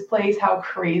look at this place, how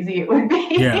crazy it would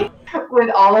be with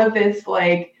all of this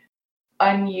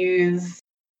unused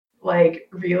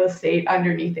real estate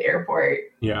underneath the airport.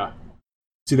 Yeah.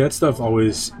 See, that stuff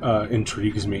always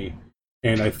intrigues me,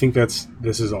 and I think this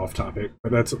is off topic,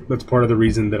 but that's part of the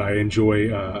reason that I enjoy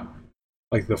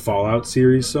the Fallout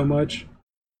series so much,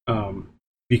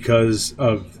 because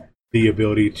of the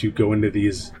ability to go into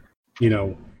these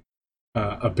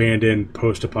abandoned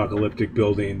post-apocalyptic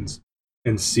buildings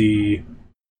and see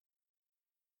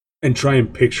and try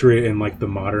and picture it in the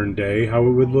modern day, how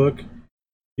it would look,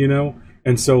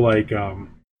 and so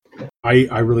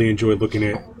I really enjoy looking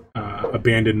at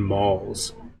abandoned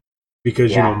malls,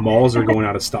 because malls are going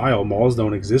out of style. Malls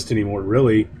don't exist anymore,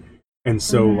 really, and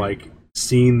so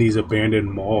seeing these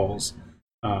abandoned malls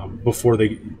before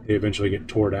they eventually get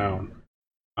tore down.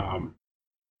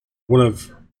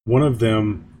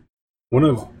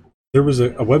 There was a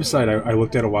website I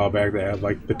looked at a while back that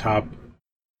had the top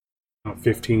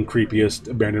 15 creepiest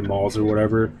abandoned malls or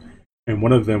whatever, and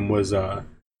one of them was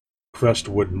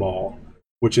Crestwood Mall,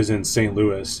 which is in St.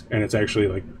 Louis, and it's actually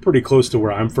like pretty close to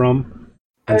where I'm from.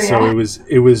 And so it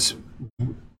was,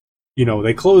 you know,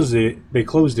 they closed it,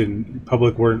 and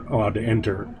public weren't allowed to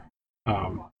enter,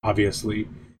 obviously.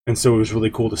 And so it was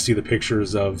really cool to see the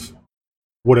pictures of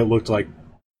what it looked like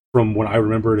from when I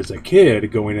remember it as a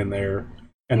kid going in there,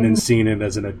 and then seeing it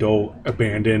as an adult,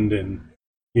 abandoned and,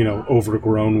 you know,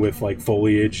 overgrown with like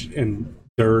foliage and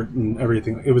dirt and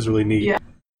everything. It was really neat. Yeah.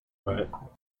 But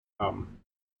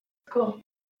cool.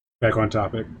 Back on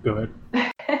topic. Go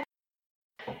ahead.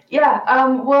 Yeah.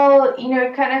 Well, you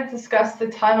know, kind of discuss the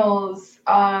tunnels.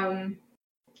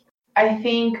 I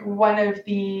think one of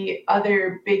the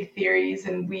other big theories,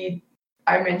 and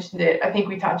I mentioned it, I think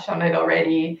we touched on it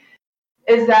already,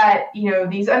 is that, you know,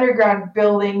 these underground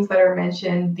buildings that are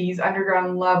mentioned, these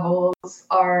underground levels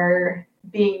are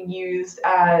being used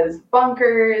as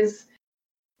bunkers,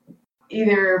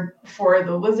 either for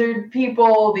the lizard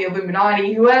people, the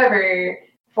Illuminati, whoever,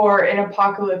 for an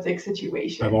apocalyptic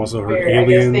situation. I've also heard where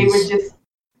aliens. I guess they would just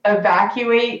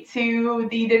evacuate to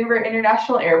the Denver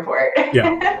International Airport.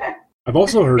 Yeah. I've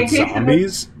also heard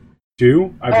zombies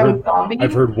too.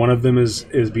 I've heard one of them is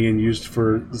being used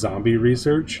for zombie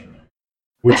research,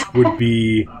 which would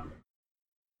be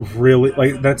really,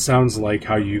 like, that sounds like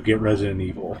how you get Resident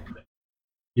Evil.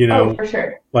 You know, for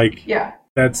sure. Like, yeah,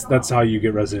 that's how you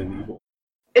get Resident Evil.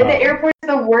 The airport is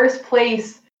the worst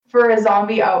place for a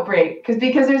zombie outbreak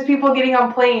because there's people getting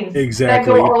on planes that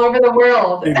go all over the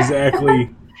world. Exactly.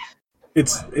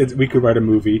 It's we could write a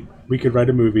movie.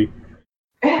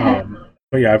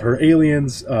 But yeah, I've heard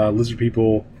aliens, lizard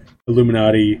people,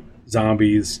 Illuminati,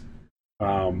 zombies.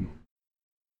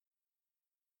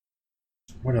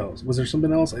 What else? Was there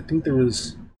something else? I think there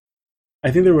was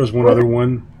one other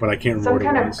one, but I can't remember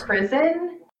what it was. Some kind of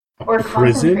prison or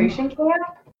concentration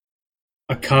camp?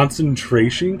 A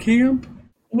concentration camp?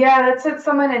 Yeah, that's what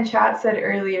someone in chat said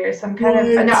earlier. Some kind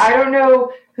of. No, I don't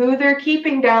know who they're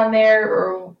keeping down there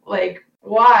or like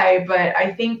why, but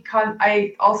I think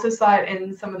I also saw it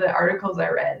in some of the articles I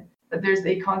read that there's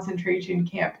a concentration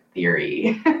camp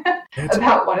theory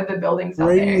about one of the buildings out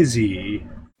there. Crazy.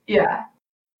 Yeah.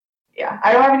 Yeah,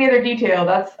 I don't have any other detail.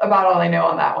 That's about all I know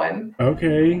on that one.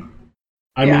 Okay.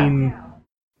 I mean,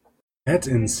 that's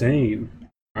insane.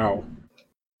 Wow.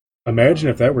 Imagine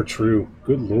if that were true.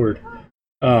 Good Lord.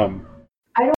 I don't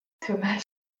want to imagine.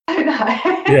 I'm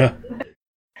not. Yeah.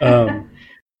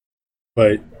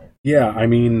 But yeah, I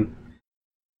mean,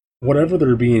 whatever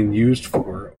they're being used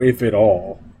for, if at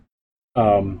all,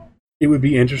 it would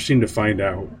be interesting to find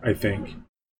out, I think.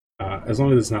 As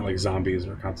long as it's not like zombies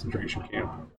or concentration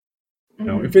camp. You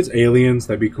know, if it's aliens,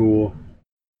 that'd be cool.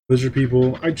 Lizard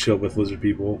people, I'd chill with lizard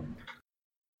people.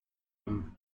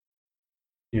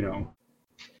 You know,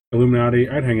 Illuminati,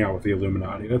 I'd hang out with the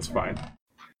Illuminati. That's fine.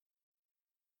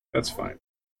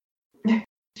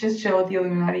 Just chill with the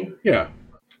Illuminati. Yeah.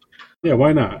 Yeah,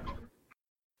 why not?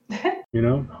 You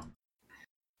know?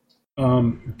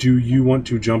 Do you want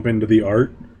to jump into the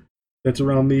art that's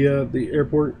around the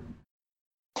airport?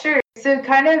 Sure. So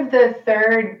kind of the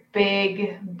third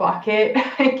big bucket,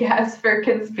 I guess, for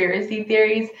conspiracy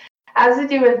theories has to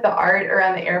do with the art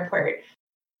around the airport.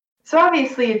 So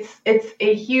obviously it's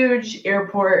a huge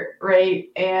airport, right?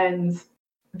 And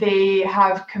they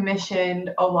have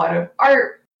commissioned a lot of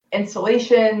art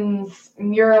installations,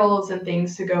 murals, and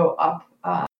things to go up.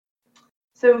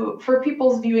 So for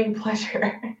people's viewing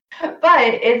pleasure.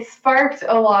 But it sparked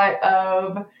a lot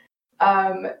of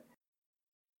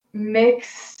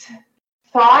mixed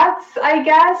thoughts, I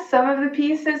guess, some of the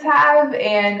pieces have,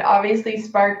 and obviously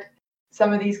sparked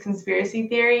some of these conspiracy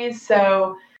theories.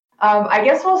 So I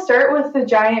guess we'll start with the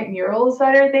giant murals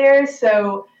that are there.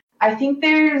 So I think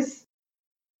there's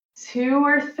 2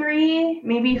 or 3,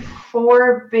 maybe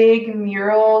 4 big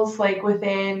murals like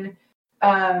within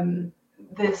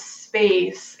this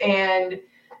space, and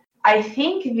I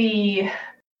think the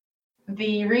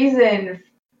reason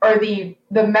or the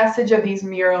message of these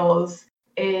murals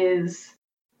is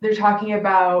they're talking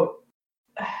about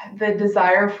the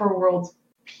desire for world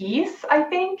peace, I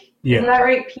think. Yeah. Isn't that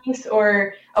right? Peace,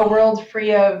 or a world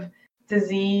free of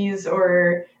disease,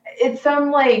 or it's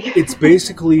some like it's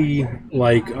basically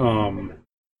like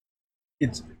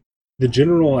it's the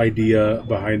general idea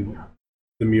behind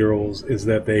the murals is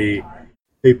that they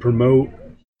promote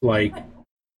like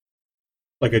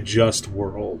a just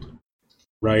world,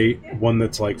 right? One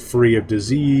that's like free of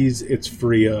disease, it's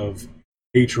free of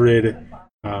hatred,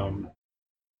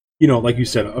 you know, like you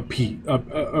said,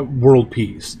 a world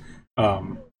peace,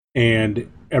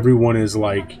 and everyone is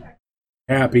like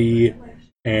happy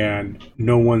and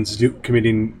no one's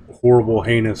committing horrible,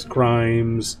 heinous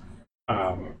crimes.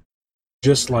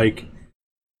 Just like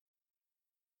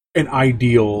an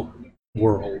ideal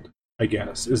world, I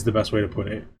guess, is the best way to put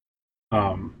it.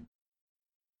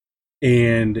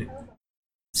 And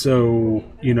so,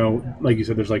 like you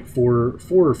said, there's like four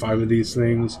or five of these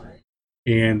things,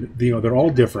 and they're all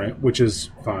different, which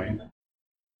is fine.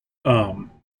 But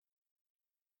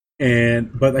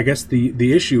I guess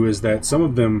the issue is that some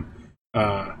of them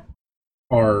are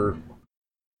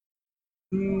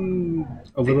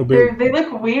a little bit. They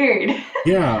look weird.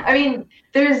 Yeah. I mean,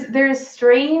 there's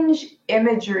strange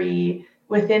imagery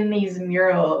within these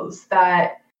murals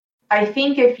that I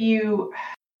think if you,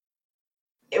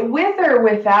 with or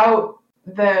without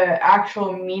the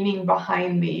actual meaning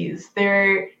behind these,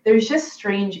 there's just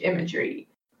strange imagery,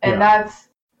 and that's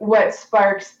what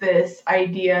sparks this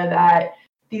idea that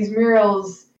these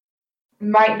murals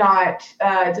might not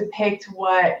depict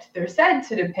what they're said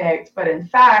to depict, but in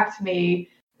fact may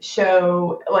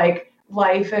show like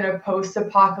life in a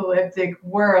post-apocalyptic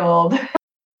world.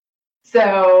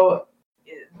 So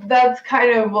that's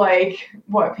kind of like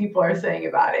what people are saying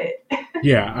about it.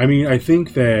 Yeah, I mean, I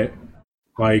think that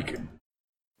like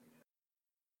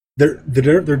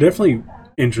they're definitely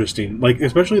interesting. Like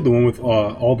especially the one with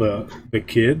all the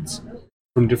kids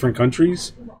from different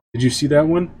countries. Did you see that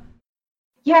one?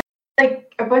 Yeah,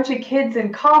 like a bunch of kids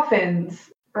in coffins,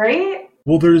 right?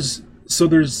 Well, there's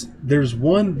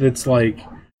one that's like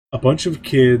a bunch of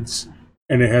kids,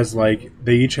 and it has like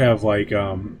they each have like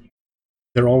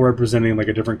they're all representing like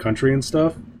a different country and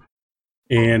stuff,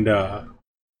 and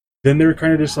then they're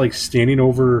kind of just like standing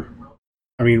over,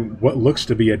 I mean, what looks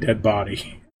to be a dead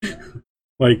body.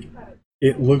 Like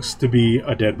it looks to be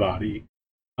a dead body,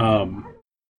 but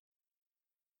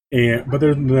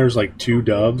there's like two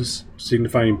doves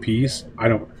signifying peace. I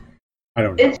don't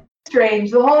know. It's strange.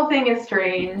 The whole thing is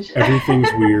strange. Everything's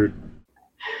weird.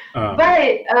 But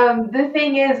the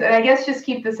thing is, and I guess just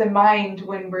keep this in mind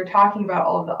when we're talking about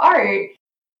all of the art,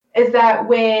 is that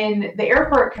when the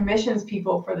airport commissions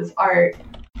people for this art,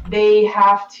 it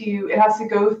has to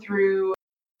go through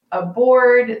a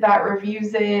board that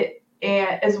reviews it,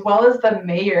 and as well as the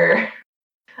mayor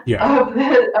of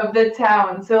the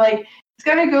town. So like it's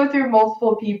gonna go through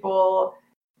multiple people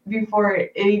before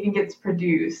it even gets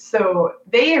produced. So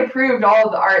they approved all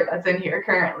of the art that's in here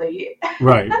currently.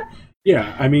 Right.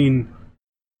 Yeah, I mean,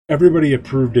 everybody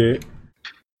approved it,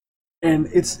 and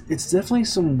it's definitely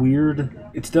some weird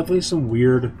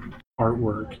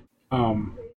artwork.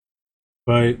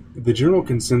 But the general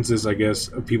consensus, I guess,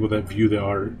 of people that view the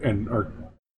art and are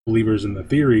believers in the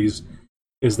theories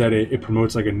is that it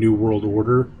promotes like a new world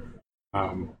order,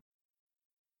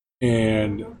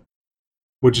 and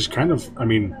which is kind of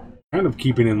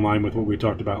keeping in line with what we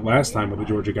talked about last time with the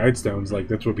Georgia Guidestones. Like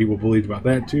that's what people believed about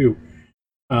that too.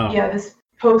 This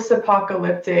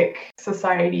post-apocalyptic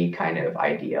society kind of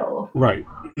ideal. Right.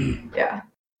 Yeah.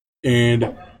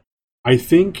 And I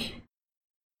think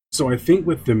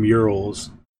with the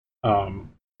murals,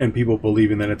 and people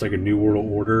believing that it's like a new world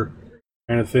order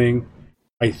kind of thing,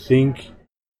 I think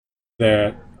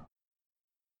that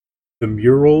the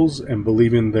murals and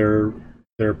believing they're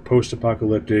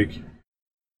post-apocalyptic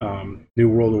new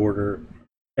world order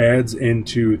adds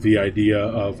into the idea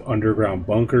of underground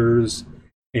bunkers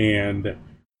and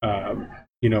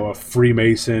a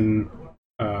Freemason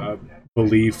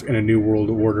belief in a new world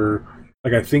order.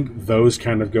 Like I think those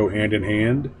kind of go hand in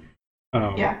hand.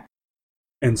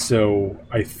 And so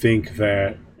I think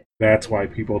that that's why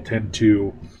people tend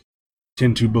to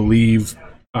believe.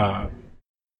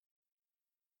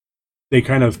 They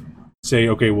kind of say,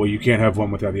 okay, well, you can't have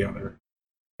one without the other,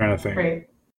 kind of thing. Right.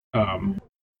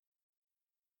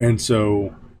 And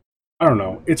so I don't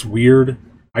know. It's weird.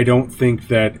 I don't think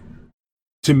that.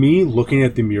 To me, looking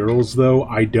at the murals, though,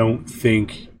 I don't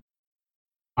see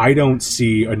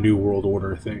a new world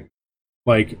order thing.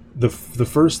 Like the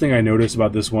first thing I noticed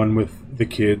about this one with the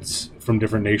kids from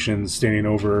different nations standing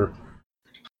over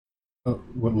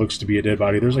what looks to be a dead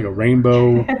body, there's like a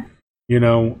rainbow. I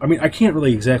mean, I can't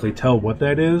really exactly tell what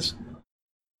that is,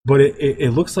 but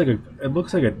it looks like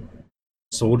a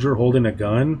soldier holding a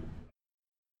gun.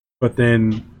 But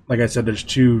then, like I said, there's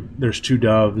two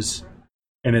doves,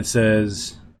 and it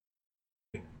says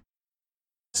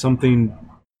something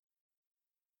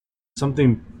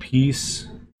peace.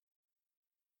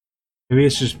 Maybe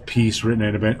it's just peace written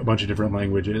in a bunch of different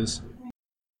languages.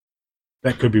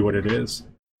 That could be what it is.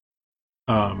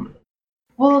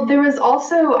 Well, there was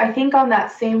also, I think on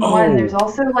that same one, there's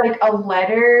also like a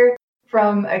letter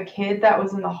from a kid that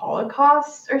was in the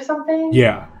Holocaust or something.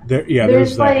 Yeah,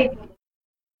 there's that. Like,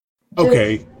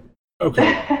 Okay.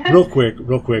 Okay, real quick.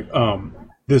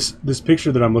 This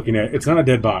picture that I'm looking at, it's not a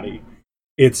dead body.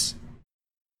 It's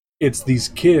these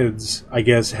kids, I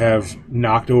guess, have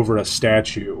knocked over a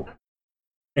statue,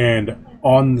 and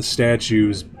on the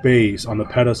statue's base, on the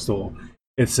pedestal,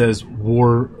 it says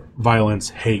 "War, Violence,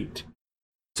 Hate."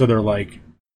 So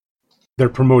they're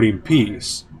promoting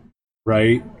peace,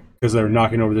 right? Because they're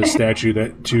knocking over this statue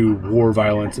that to war,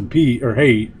 violence, and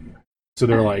hate. So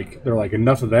they're like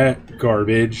enough of that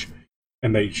garbage,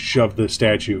 and they shove the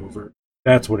statue over.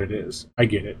 That's what it is. I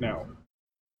get it now.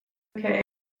 Okay.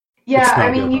 Yeah, I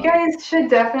mean, you guys should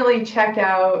definitely check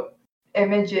out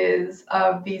images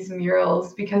of these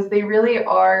murals because they really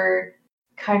are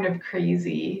kind of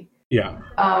crazy. Yeah.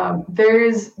 There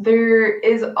is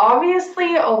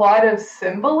obviously a lot of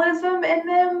symbolism in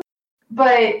them,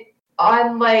 but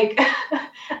on like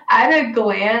at a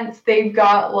glance, they've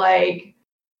got like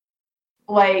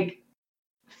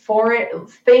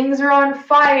things are on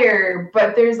fire,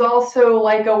 but there's also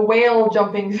like a whale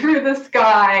jumping through the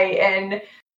sky, and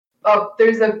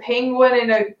there's a penguin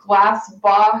in a glass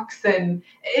box, and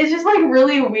it's just like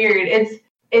really weird.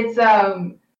 It's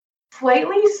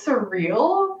slightly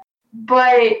surreal,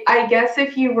 but I guess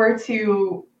if you were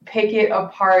to pick it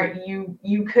apart,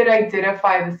 you could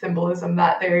identify the symbolism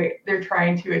that they're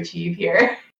trying to achieve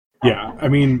here. Yeah, I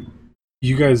mean,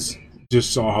 you guys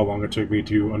just saw how long it took me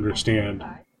to understand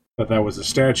that was a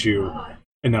statue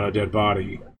and not a dead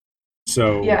body.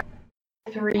 So yeah,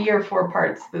 3 or 4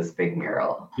 parts this big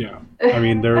mural. Yeah, I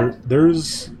mean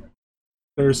there's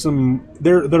some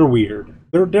they're weird.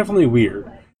 They're definitely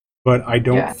weird, but I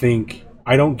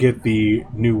don't get the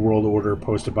New World Order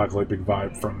post-apocalyptic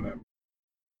vibe from them.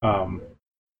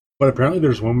 But apparently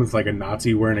there's one with like a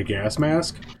Nazi wearing a gas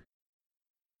mask.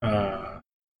 I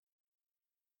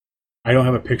don't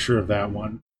have a picture of that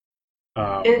one.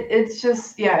 It's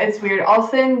just, yeah, it's weird. I'll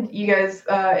send you guys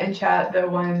in chat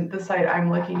the site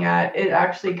I'm looking at. It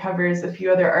actually covers a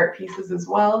few other art pieces as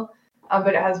well, but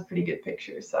it has pretty good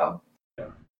pictures. So yeah,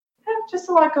 just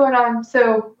a lot going on.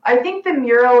 So I think the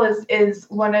mural is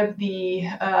one of the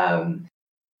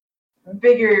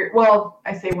bigger. Well,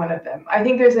 I say one of them. I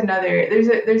think there's another.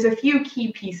 There's a few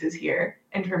key pieces here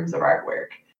in terms of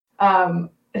artwork.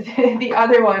 The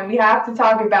other one we have to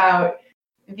talk about.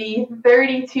 The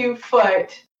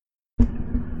 32-foot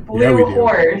blue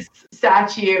horse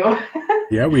statue.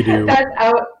 Yeah, we do. That's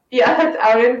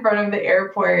out in front of the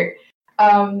airport.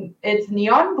 It's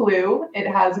neon blue. It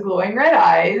has glowing red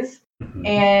eyes,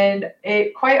 and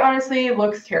it quite honestly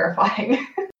looks terrifying.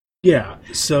 Yeah.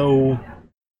 So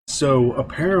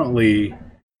apparently,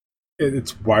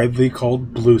 it's widely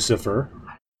called Blucifer.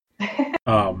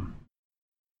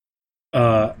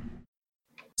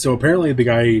 So apparently the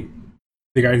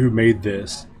guy who made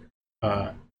this,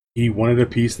 he wanted a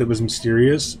piece that was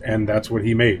mysterious, and that's what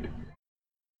he made.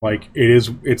 Like it's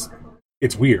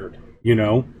weird, you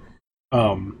know.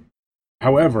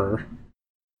 However,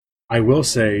 I will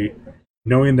say,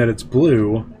 knowing that it's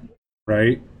blue,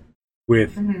 right,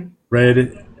 with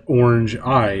red orange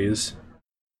eyes,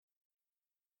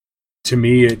 to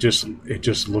me it just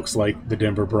looks like the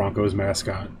Denver Broncos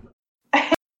mascot.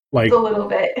 Like a little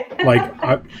bit. Like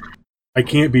I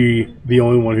can't be the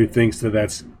only one who thinks that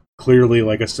that's clearly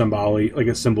like a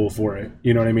symbol for it.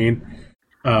 You know what I mean?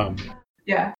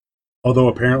 Yeah. Although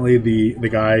apparently the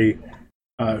guy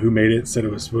who made it said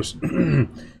it was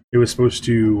supposed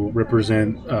to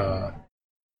represent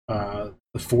the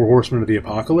 4 horsemen of the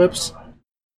apocalypse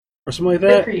or something like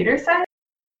that. The creator said.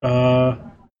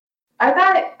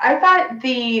 I thought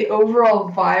the overall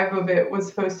vibe of it was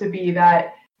supposed to be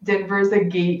that Denver's a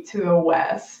gate to the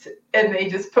west, and they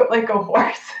just put like a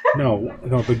horse. No,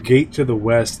 the gate to the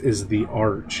west is the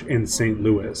Arch in St.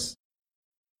 Louis.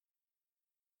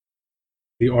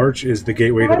 The Arch is the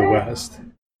gateway to the west.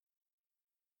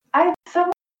 I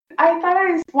thought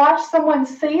I watched someone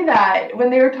say that when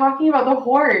they were talking about the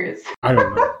horse. I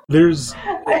don't know.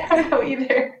 I don't know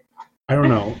either. I don't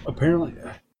know. Apparently,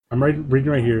 I'm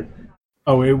reading right here.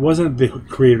 Oh, it wasn't the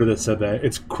creator that said that.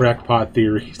 It's Crackpot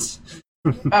Theories.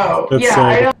 Oh,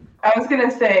 yeah, I was going to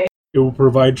say. It will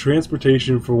provide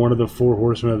transportation for one of the 4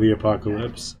 horsemen of the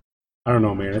apocalypse. I don't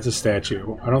know, man. It's a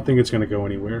statue. I don't think it's going to go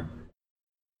anywhere.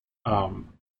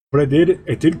 But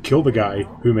it did kill the guy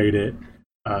who made it.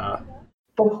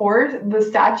 The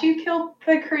statue killed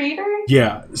the creator?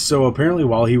 Yeah, so apparently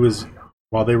while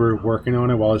they were working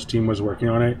on it, while his team was working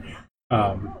on it,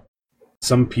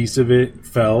 some piece of it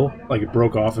fell, like it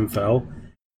broke off and fell,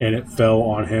 and it fell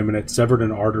on him and it severed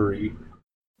an artery.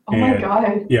 Oh my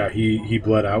god. Yeah, he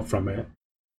bled out from it.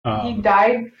 He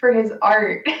died for his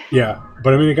art. Yeah,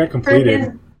 but I mean, it got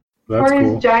completed. That's for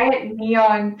his cool. giant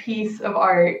neon piece of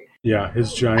art. Yeah,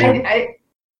 his giant I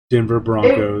Denver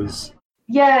Broncos.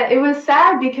 Yeah, it was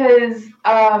sad because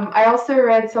I also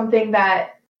read something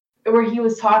where he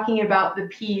was talking about the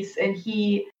piece, and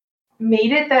he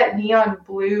made it that neon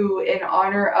blue in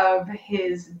honor of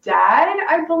his dad,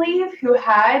 I believe, who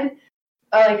had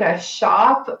like a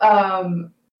shop.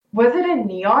 Was it a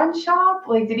neon shop?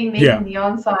 Like, did he make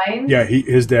neon signs? Yeah,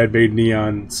 his dad made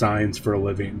neon signs for a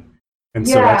living, and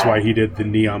so that's why he did the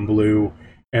neon blue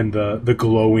and the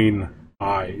glowing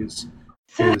eyes.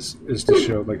 Is to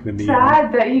show like the neon.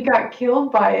 Sad that he got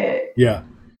killed by it. Yeah,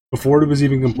 before it was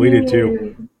even completed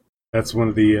too. That's one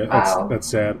of the that's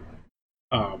sad.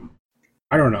 I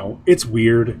don't know. It's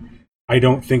weird. I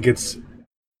don't think it's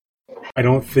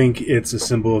a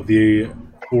symbol of the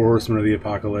Four Horsemen of the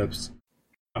Apocalypse.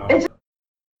 It's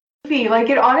like,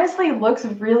 it honestly looks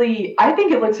really. I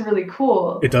think it looks really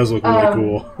cool. It does look really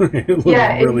cool. It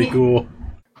looks really cool.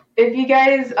 If you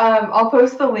guys, I'll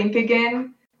post the link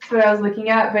again. That's what I was looking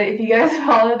at. But if you guys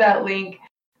follow that link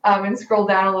and scroll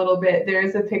down a little bit,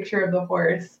 there's a picture of the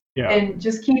horse. Yeah. And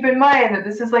just keep in mind that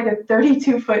this is like a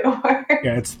 32-foot horse.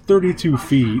 Yeah, it's 32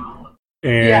 feet,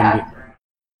 and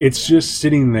it's just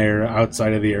sitting there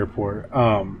outside of the airport.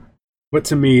 But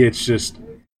to me, it's just,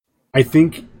 I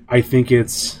think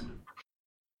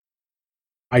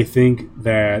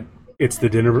that it's the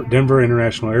Denver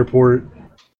International Airport,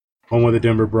 home of the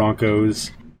Denver Broncos,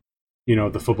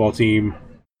 the football team.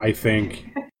 I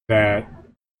think that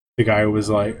the guy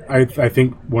was like, I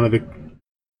think one of the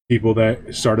people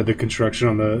that started the construction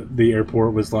on the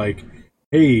airport was like,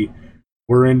 hey,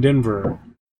 we're in Denver.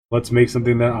 Let's make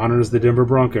something that honors the Denver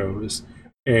Broncos.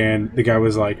 And the guy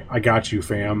was like, I got you,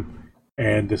 fam.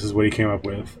 And this is what he came up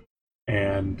with.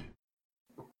 And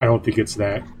I don't think it's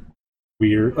that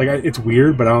weird. Like, it's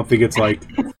weird, but I don't think it's like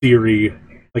theory,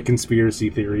 like conspiracy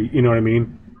theory. You know what I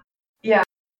mean? Yeah.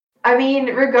 I mean,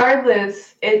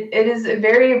 regardless, it is a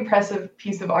very impressive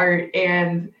piece of art,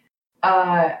 and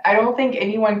I don't think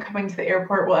anyone coming to the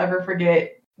airport will ever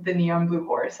forget the neon blue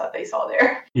horse that they saw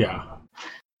there. Yeah.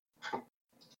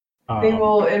 It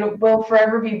will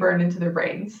forever be burned into their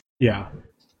brains. Yeah.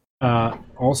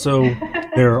 Also,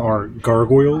 there are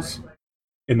gargoyles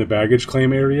in the baggage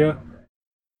claim area.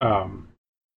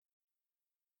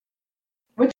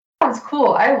 Which sounds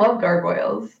cool. I love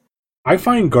gargoyles. I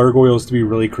find gargoyles to be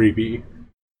really creepy.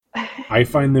 I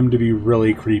find them to be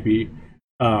really creepy.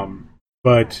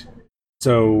 But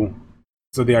so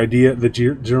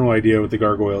the general idea with the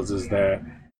gargoyles is that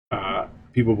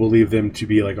people believe them to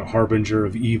be like a harbinger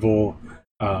of evil.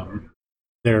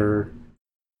 They're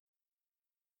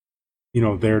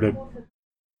there to,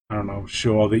 I don't know,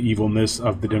 show all the evilness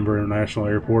of the Denver International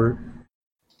Airport.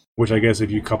 Which I guess if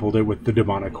you coupled it with the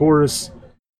demonic horse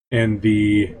and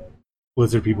the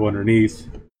lizard people underneath,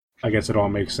 I guess it all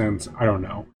makes sense. I don't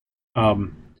know.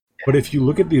 But if you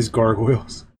look at these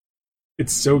gargoyles,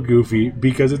 it's so goofy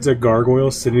because it's a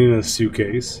gargoyle sitting in a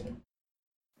suitcase.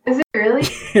 Is it really?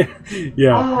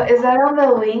 Yeah. Oh, is that on the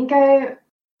link? I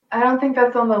don't think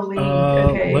that's on the link.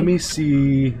 Okay. Let me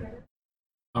see.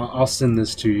 I'll send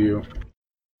this to you.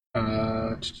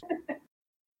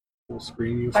 Full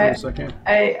screen you for a second.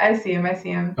 I see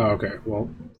him. Oh, okay. Well.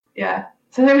 Yeah.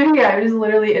 So yeah, it was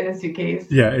literally in a suitcase.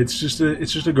 Yeah, it's just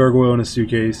a gargoyle in a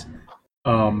suitcase.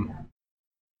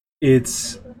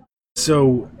 It's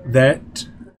so that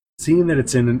seeing that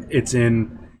it's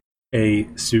in a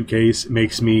suitcase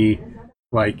makes me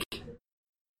like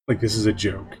this is a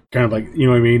joke, kind of like, you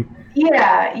know what I mean?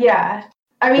 Yeah.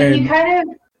 I mean,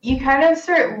 you kind of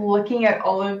start looking at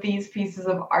all of these pieces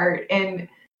of art, and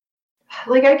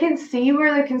like, I can see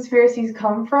where the conspiracies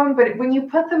come from, but when you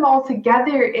put them all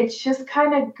together, it's just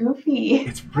kind of goofy.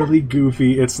 It's really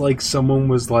goofy. It's like someone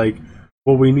was like,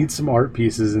 well, we need some art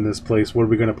pieces in this place. What are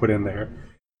we going to put in there?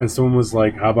 And someone was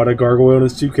like, how about a gargoyle in a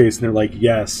suitcase? And they're like,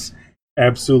 yes,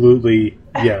 absolutely,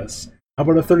 yes. How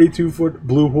about a 32-foot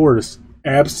blue horse?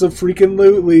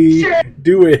 Abso-freaking-lutely. Sure.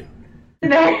 Do it.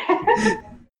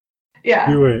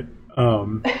 Yeah. Do it.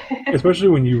 Especially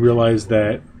when you realize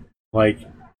that, like,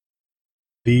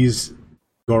 these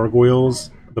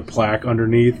gargoyles, the plaque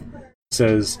underneath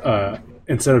says,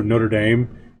 instead of Notre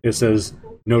Dame, it says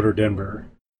Notre Denver.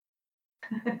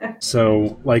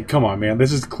 So, like, come on, man.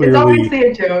 This is clearly... It's obviously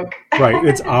a joke. Right,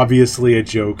 it's obviously a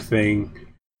joke thing.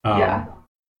 Yeah.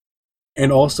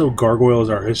 And also, gargoyles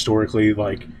are historically,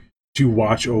 like, to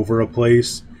watch over a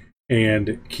place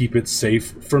and keep it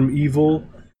safe from evil,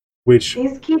 which...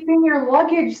 He's keeping your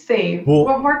luggage safe. Well,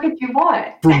 what more could you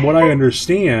want? From what I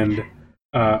understand...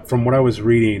 from what I was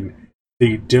reading,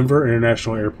 the Denver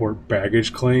International Airport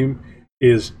baggage claim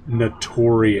is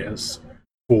notorious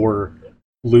for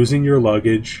losing your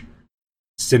luggage,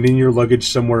 sending your luggage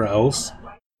somewhere else,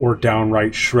 or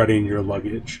downright shredding your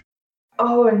luggage.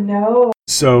 Oh no.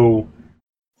 So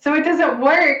it doesn't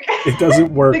work. It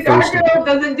doesn't work. The gargoyle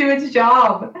doesn't do its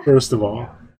job. First of all.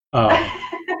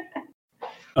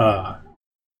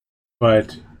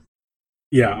 But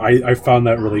yeah, I found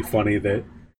that really funny that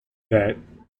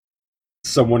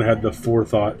someone had the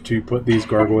forethought to put these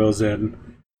gargoyles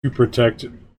in to protect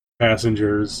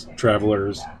passengers,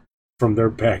 travelers, from their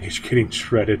baggage getting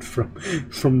shredded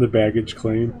from the baggage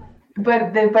claim.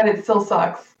 But it still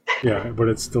sucks. Yeah, but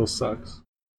it still sucks.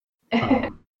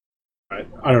 I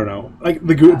don't know. Like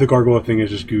the gargoyle thing is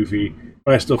just goofy,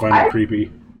 but I still find it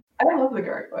creepy. I love the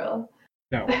gargoyle.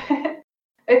 No.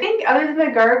 I think other than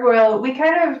the gargoyle, we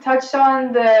kind of touched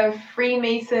on the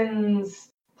Freemasons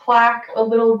plaque a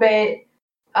little bit.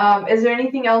 Is there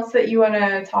anything else that you want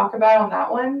to talk about on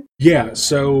that one? Yeah,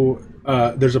 so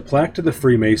there's a plaque to the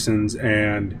Freemasons,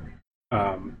 and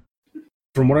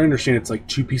from what I understand, it's like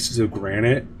 2 pieces of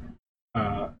granite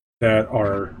that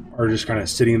are just kind of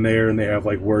sitting there, and they have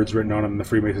like words written on them, the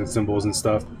Freemason symbols and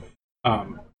stuff. What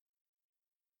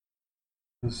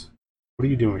are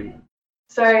you doing?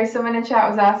 Sorry, someone in chat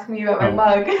was asking me about my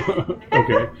mug.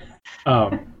 Okay.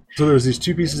 So there's these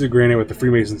 2 pieces of granite with the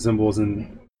Freemason symbols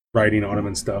and writing on them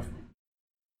and stuff.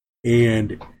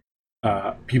 And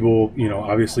people,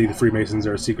 obviously the Freemasons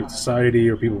are a secret society,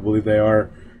 or people believe they are.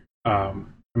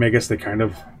 I guess they kind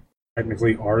of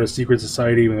technically are a secret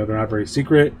society, even though they're not very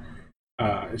secret.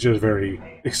 It's just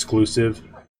very exclusive.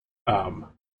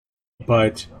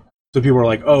 But so people are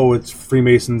like, oh, it's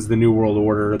Freemasons, the New World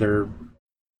Order. They're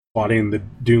plotting the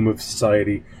doom of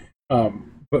society.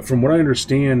 But from what I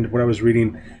understand, what I was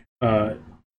reading,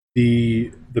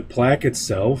 the plaque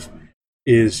itself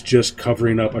is just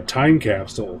covering up a time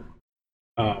capsule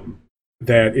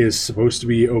that is supposed to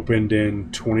be opened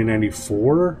in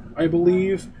 2094, I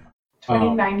believe.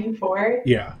 2094?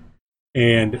 Yeah.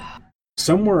 And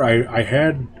somewhere I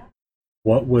had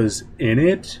what was in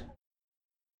it.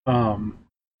 I'm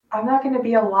not going to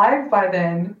be alive by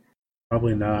then.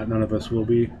 Probably not. None of us will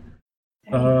be.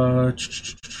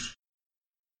 Let's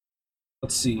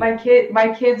see. My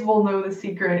kids will know the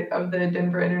secret of the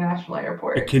Denver International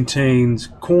Airport. It contains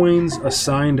coins, a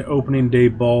signed opening day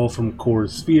ball from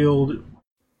Coors Field,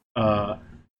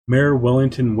 Mayor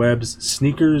Wellington Webb's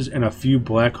sneakers, and a few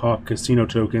Black Hawk casino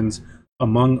tokens,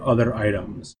 among other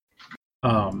items.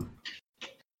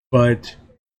 But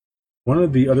one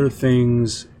of the other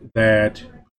things that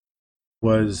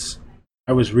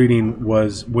I was reading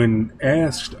was when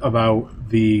asked about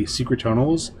the secret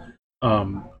tunnels,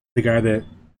 the guy that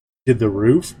did the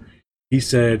roof, he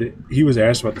said he was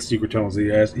asked about the secret tunnels.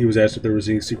 He was asked if there was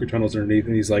any secret tunnels underneath,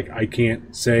 and he's like, I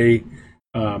can't say.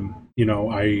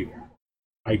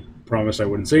 I promised I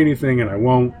wouldn't say anything, and I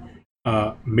won't.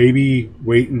 Maybe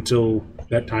wait until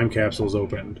that time capsule's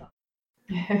opened.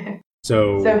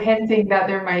 So hinting that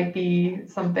there might be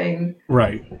something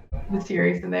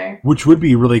mysterious in there. Which would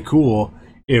be really cool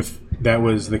if that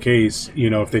was the case.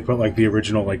 If they put like the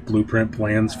original like blueprint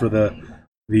plans for the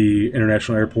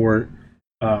international airport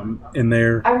in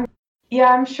there.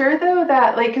 I'm sure though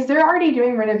that because they're already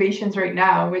doing renovations right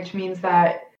now, which means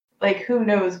that who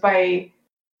knows, by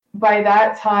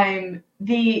that time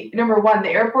number one, the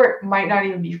airport might not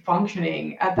even be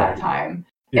functioning at that time.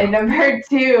 Yeah. And number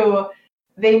two,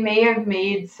 they may have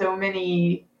made so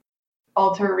many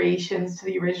alterations to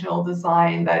the original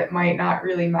design that it might not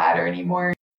really matter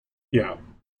anymore. Yeah.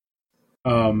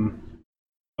 Other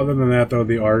than that though,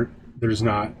 the art, there's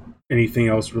not anything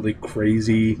else really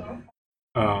crazy.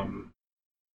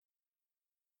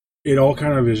 It all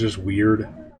kind of is just weird,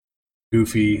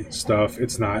 goofy stuff.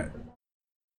 It's not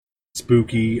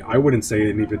spooky. I wouldn't say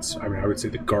any of it's. I would say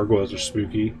the gargoyles are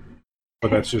spooky, but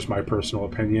that's just my personal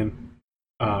opinion.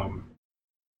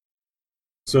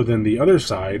 So then the other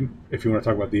side, if you want to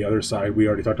talk about the other side, we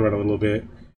already talked about it a little bit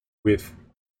with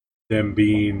them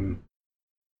being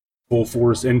full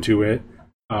force into it.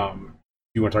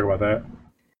 You want to talk about that?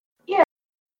 Yeah,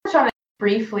 touch on it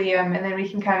briefly, and then we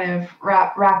can kind of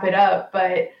wrap it up.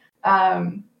 But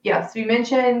yes, we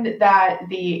mentioned that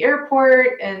the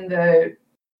airport and the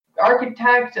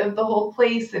architect of the whole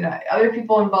place and other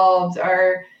people involved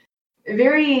are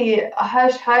very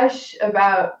hush-hush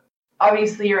about,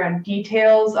 obviously, around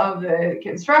details of the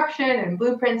construction and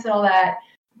blueprints and all that,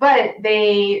 but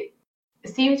they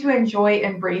seem to enjoy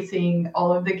embracing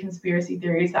all of the conspiracy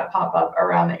theories that pop up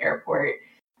around the airport.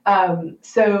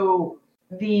 So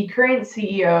the current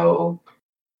CEO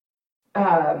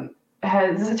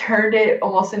has turned it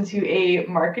almost into a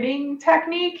marketing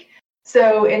technique.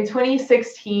 So in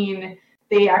 2016,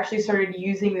 they actually started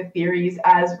using the theories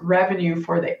as revenue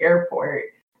for the airport.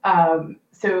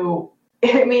 So,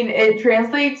 I mean, it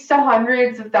translates to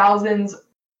hundreds of thousands,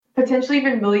 potentially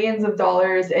even millions of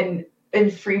dollars in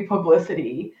free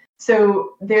publicity.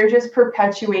 So they're just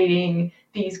perpetuating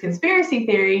these conspiracy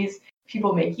theories.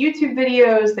 People make YouTube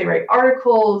videos, they write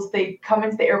articles, they come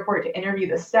into the airport to interview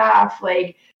the staff.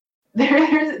 Like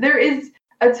there is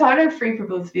a ton of free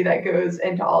publicity that goes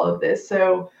into all of this.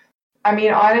 So, I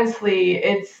mean, honestly,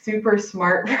 it's super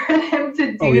smart for them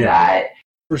to do that.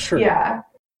 For sure. Yeah.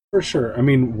 For sure. I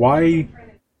mean, why?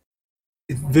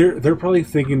 They're probably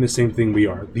thinking the same thing we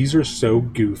are. These are so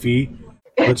goofy.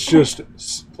 Let's just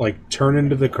like turn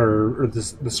into the curve or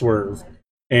the swerve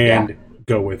and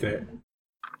go with it.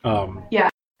 Yeah,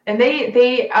 and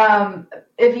they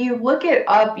if you look it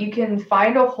up, you can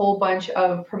find a whole bunch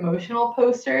of promotional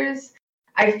posters.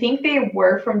 I think they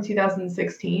were from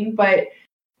 2016, but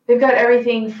they've got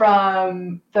everything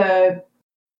from the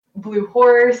Blue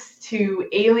Horse to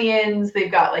aliens.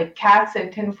 They've got like cats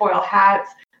and tinfoil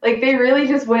hats. Like, they really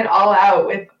just went all out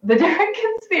with the different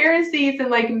conspiracies and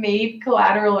like made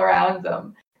collateral around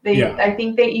them. I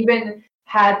think they even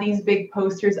had these big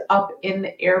posters up in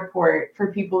the airport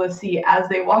for people to see as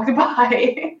they walked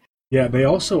by. Yeah, they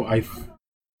also, I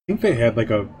think they had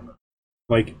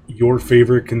like your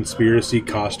favorite conspiracy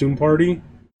costume party.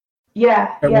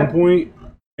 Yeah. At one point,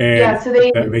 and so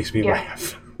that makes me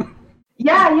laugh.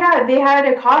 Yeah, they had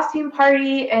a costume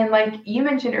party, and like you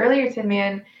mentioned earlier, Tin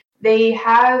Man, they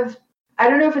have, I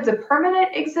don't know if it's a permanent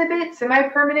exhibit,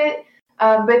 semi-permanent,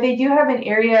 but they do have an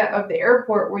area of the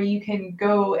airport where you can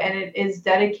go, and it is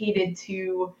dedicated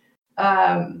to,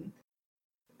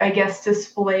 I guess,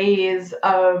 displays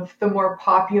of the more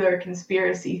popular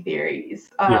conspiracy theories.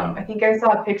 I think I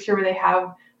saw a picture where they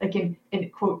have like an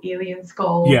quote alien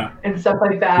skull and stuff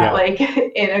like that, like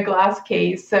in a glass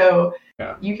case. So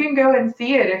you can go and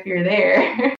see it if you're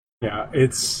there. Yeah,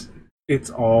 it's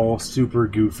all super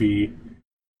goofy.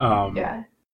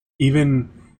 Even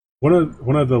one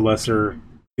of the lesser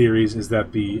theories is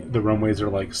that the runways are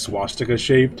like swastika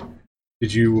shaped.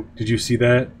 Did you see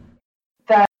that?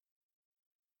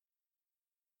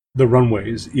 The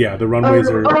runways, the runways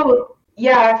are. Oh,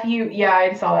 yeah.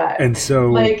 I saw that. And so,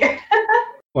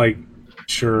 like,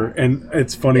 sure. And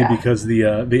it's funny because the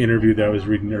interview that I was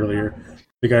reading earlier,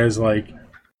 the guy's like,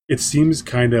 it seems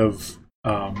kind of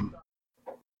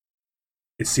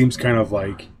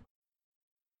like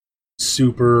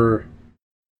super.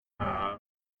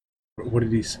 What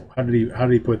did he? How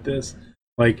did he put this?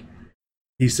 Like,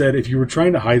 he said, if you were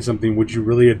trying to hide something, would you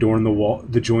really adorn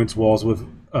the joints walls with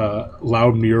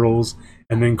loud murals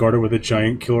and then guard it with a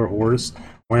giant killer horse?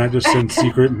 Why not just send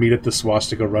secret meet at the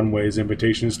swastika runways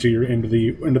invitations to your end of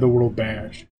the world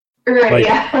bash? Right.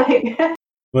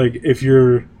 Like if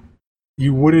you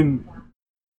wouldn't.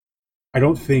 I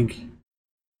don't think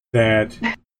that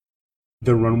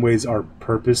the runways are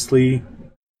purposely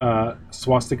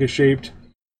swastika shaped.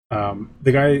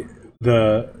 The guy.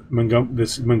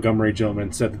 This Montgomery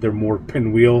gentleman said that they're more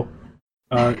pinwheel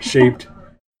shaped,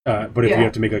 but if you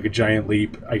have to make like a giant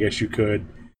leap, I guess you could.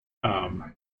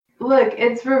 Look,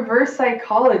 it's reverse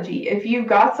psychology. If you've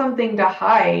got something to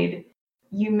hide,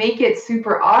 you make it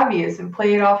super obvious and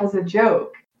play it off as a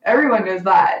joke. Everyone knows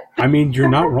that. I mean, you're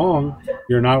not wrong.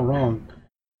 You're not wrong.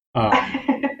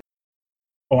 I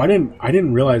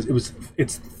didn't realize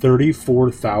it's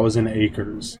 34,000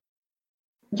 acres.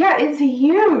 Yeah, it's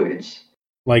huge.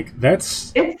 Like,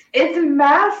 that's... It's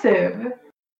massive.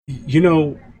 You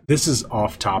know, this is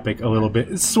off topic a little bit.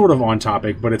 It's sort of on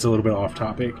topic, but it's a little bit off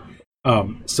topic.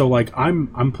 So, like,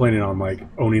 I'm planning on, like,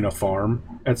 owning a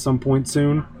farm at some point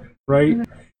soon, right?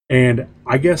 Mm-hmm. And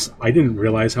I guess I didn't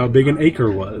realize how big an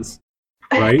acre was,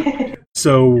 right?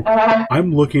 So,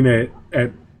 I'm looking at,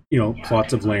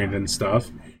 plots of land and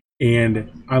stuff,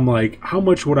 and I'm like, how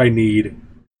much would I need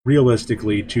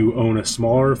realistically to own a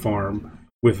smaller farm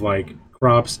with like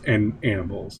crops and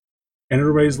animals? And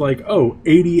everybody's like,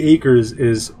 80 acres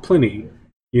is plenty,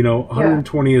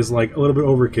 120 is like a little bit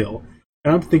overkill.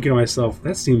 And I'm thinking to myself,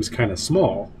 that seems kind of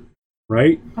small,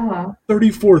 right?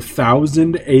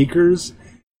 34,000 acres,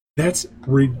 that's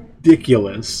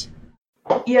ridiculous.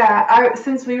 Yeah,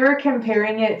 since we were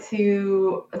comparing it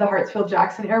to the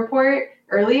Hartsfield-Jackson Airport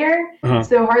earlier,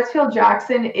 so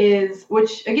Hartsfield-Jackson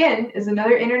which again is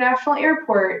another international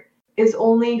airport, is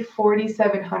only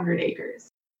 4,700 acres.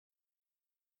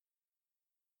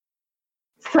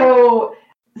 So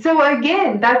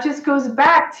again, that just goes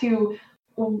back to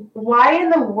why in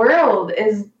the world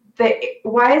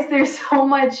why is there so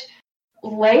much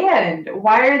land?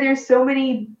 Why are there so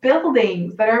many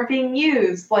buildings that aren't being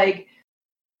used? Like,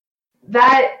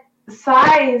 that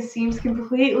size seems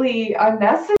completely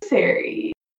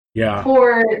unnecessary Yeah,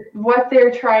 for what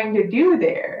they're trying to do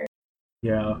there.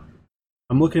 yeah.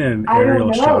 I'm looking at an I don't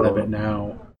aerial shot of know. it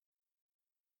now.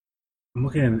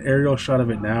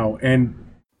 And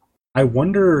I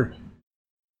wonder.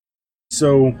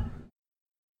 So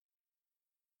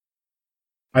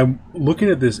I'm looking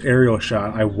at this aerial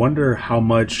shot. I wonder how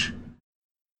much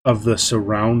of the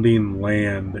surrounding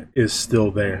land is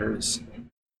still theirs.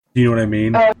 Do you know what I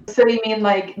mean? So you mean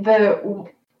like the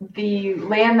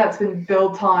land that's been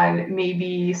built on may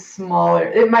be smaller.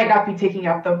 It might not be taking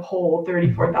up the whole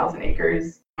 34,000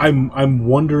 acres. I'm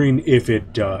wondering if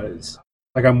it does.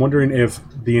 Like, I'm wondering if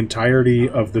the entirety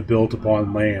of the built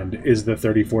upon land is the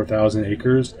 34,000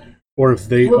 acres, or if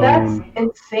they Well, that's own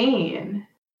insane.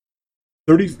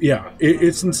 30. Yeah,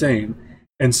 it's insane.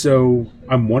 And so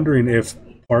I'm wondering if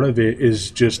part of it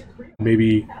is just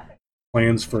maybe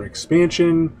plans for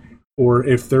expansion, or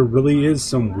if there really is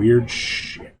some weird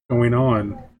shit going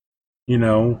on. You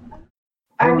know,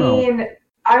 I I don't know. mean,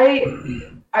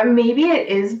 maybe it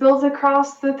is built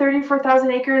across the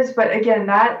 34,000 acres, but again,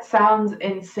 that sounds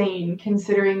insane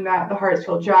considering that the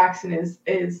Hartsfield Jackson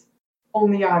is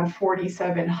only on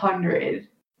 4,700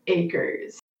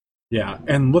 acres. Yeah,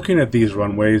 and looking at these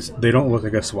runways, they don't look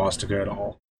like a swastika at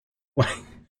all.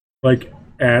 Like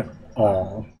at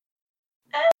all.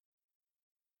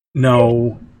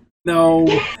 No,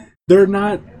 they're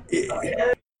not.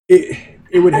 It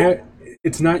would have.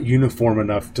 It's not uniform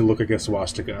enough to look like a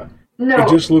swastika. No, It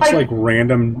just looks like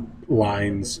random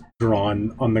lines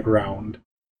drawn on the ground.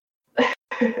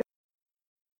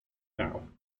 No,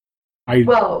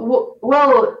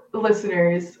 well,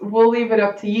 listeners, we'll leave it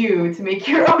up to you to make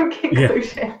your own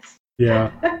conclusions.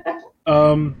 Yeah.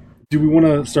 Do we want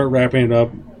to start wrapping it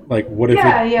up? Like, what if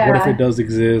it does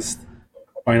exist?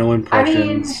 Final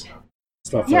impressions,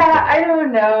 stuff like that. I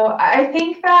don't know. I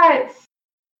think that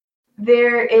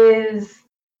there is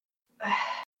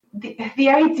the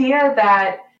idea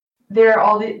that there are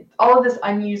all of this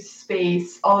unused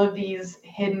space, all of these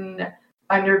hidden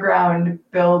underground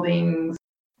buildings.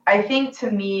 I think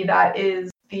to me that is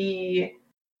the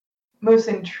most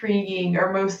intriguing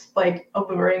or most like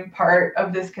alluring part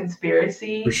of this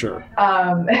conspiracy. For sure.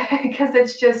 Because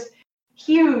it's just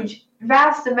huge,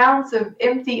 vast amounts of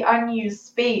empty, unused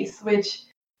space, which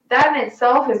that in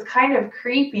itself is kind of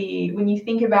creepy when you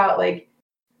think about like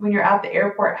when you're at the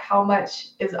airport, how much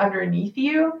is underneath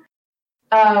you.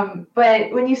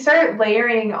 But when you start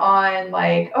layering on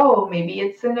like, oh, maybe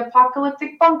it's an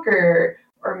apocalyptic bunker,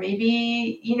 or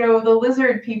maybe, you know, the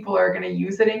lizard people are going to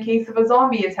use it in case of a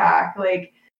zombie attack.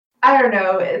 Like, I don't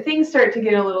know. Things start to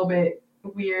get a little bit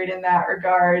weird in that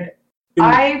regard.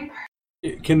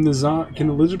 Can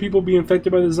the lizard people be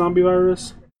infected by the zombie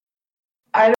virus?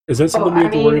 Is that something we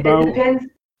have to worry about?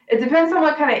 It depends on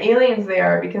what kind of aliens they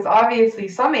are, because obviously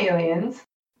some aliens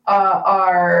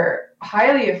are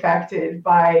highly affected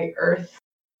by Earth's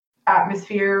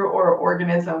atmosphere or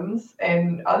organisms,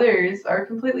 and others are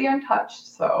completely untouched.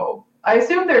 So I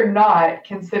assume they're not,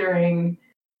 considering,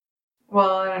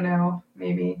 well, I don't know,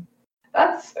 maybe.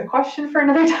 That's a question for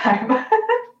another time.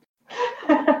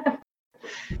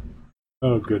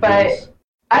 Oh, goodness. But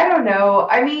I don't know.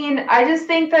 I mean, I just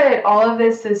think that all of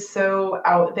this is so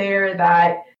out there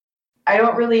that I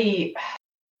don't really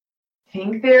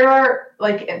think there are,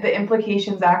 like, the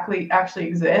implications actually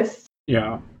exist.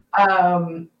 Yeah.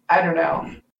 I don't know.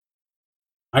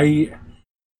 I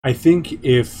think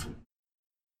if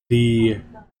the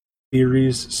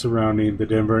theories surrounding the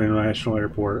Denver International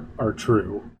Airport are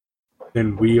true,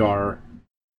 then we are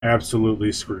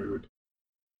absolutely screwed.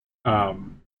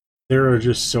 There are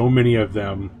just so many of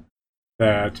them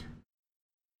that,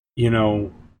 you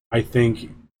know, I think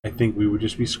we would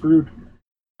just be screwed.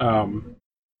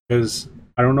 Because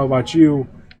I don't know about you,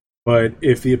 but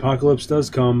if the apocalypse does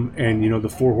come and, you know, the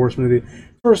four horsemen of the...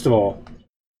 First of all,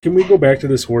 can we go back to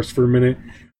this horse for a minute?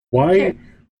 Why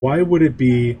would it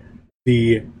be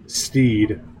the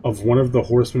steed of one of the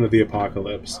horsemen of the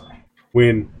apocalypse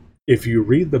when, if you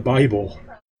read the Bible,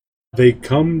 they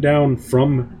come down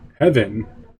from heaven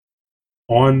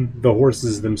on the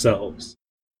horses themselves?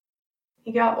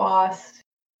 He got lost.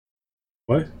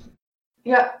 What?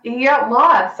 Yeah, he got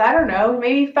lost. I don't know.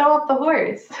 Maybe he fell off the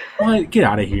horse. What? Get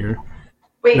out of here.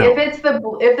 Wait, No. if it's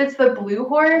the blue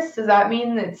horse, does that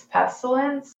mean it's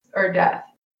pestilence or death?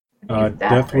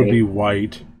 Death would be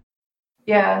white.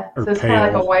 Yeah, or so it's kind of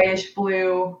like pale. a whitish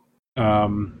blue.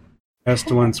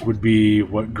 Pestilence would be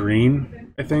what,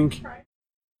 green, I think?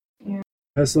 Yeah.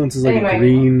 Pestilence is like Anyway. a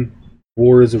green,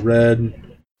 war is a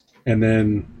red, and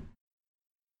then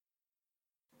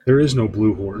there is no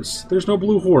blue horse. There's no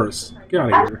blue horse. Get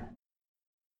out of here.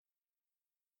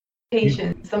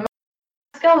 patients. Some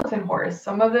skeleton horse.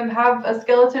 Some of them have a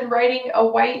skeleton riding a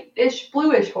whitish,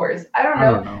 bluish horse. I don't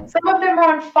know. Some of them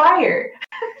are on fire.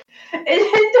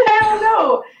 I don't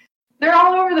know. They're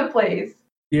all over the place.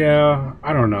 Yeah,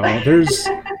 I don't know. There's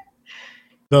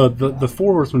the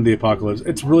Four Horsemen of the Apocalypse.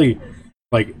 It's really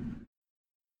like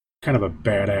kind of a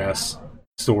badass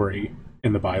story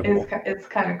in the Bible. It's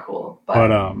kind of cool. But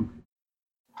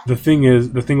the thing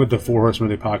with the Four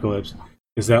Horsemen of the Apocalypse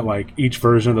is that like each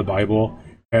version of the Bible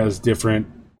has different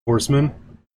horsemen.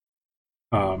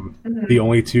 The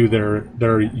only two that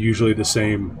are usually the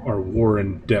same are war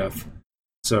and death.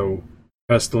 So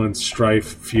pestilence,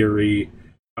 strife, fury,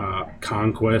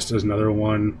 conquest is another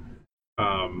one.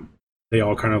 They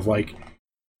all kind of like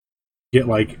get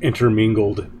like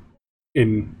intermingled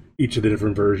in each of the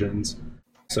different versions.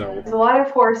 So there's a lot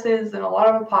of horses and a lot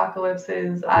of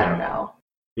apocalypses. I don't know.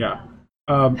 Yeah.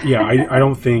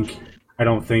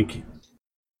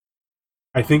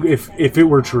 I think if it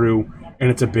were true, and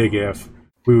it's a big if,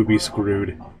 we would be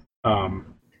screwed.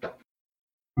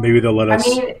 Maybe they'll let us.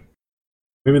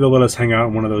 Maybe they'll let us hang out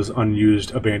in one of those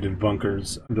unused, abandoned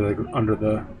bunkers under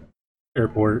the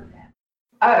airport.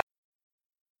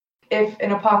 If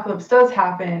an apocalypse does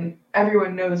happen,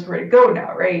 everyone knows where to go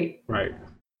now, right? Right.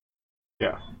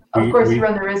 Yeah. Of course, you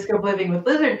run the risk of living with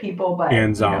lizard people, but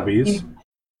and zombies.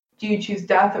 Do you choose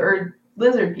death or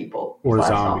lizard people or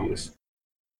zombies?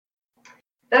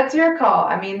 That's your call.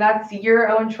 I mean, that's your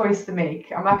own choice to make.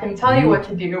 I'm not going to tell you what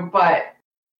to do, but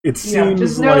it seems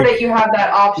just know that you have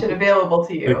that option available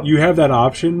to you. You have that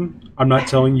option. I'm not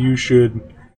telling you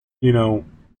should, go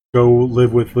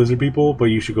live with lizard people, but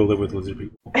you should go live with lizard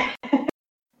people.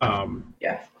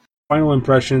 Yes. Final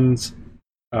impressions.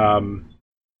 I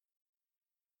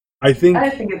think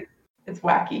it's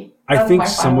wacky. I think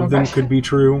some of them could be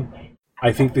true.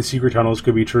 I think the secret tunnels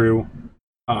could be true.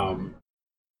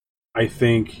 I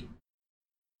think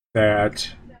that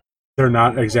they're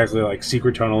not exactly like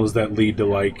secret tunnels that lead to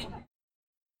like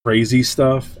crazy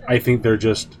stuff. I think they're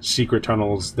just secret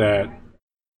tunnels that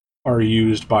are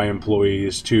used by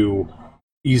employees to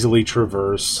easily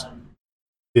traverse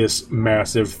this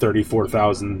massive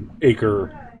 34,000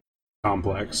 acre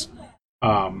complex.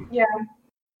 I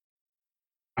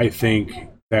think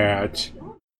that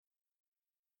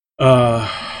the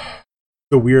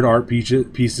weird art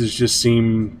pieces just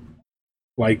seem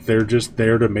like they're just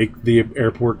there to make the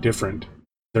airport different.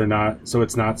 They're not, so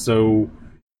it's not so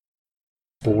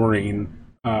boring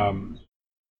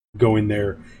going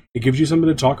there. It gives you something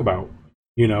to talk about,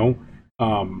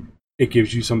 it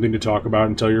gives you something to talk about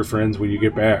and tell your friends when you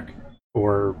get back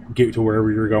or get to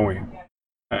wherever you're going.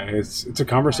 It's a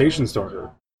conversation starter.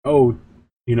 Oh,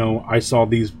 I saw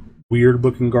these weird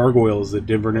looking gargoyles at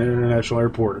Denver International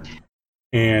Airport,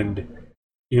 and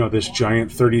this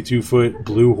giant 32-foot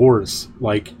blue horse.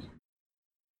 Like,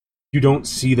 you don't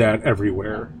see that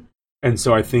everywhere, and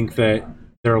so I think that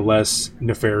they're less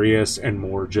nefarious and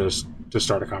more just to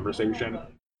start a conversation.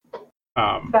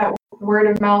 That word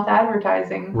of mouth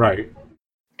advertising, right?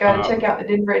 Got to check out the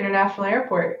Denver International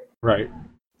Airport, right?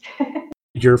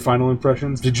 Your final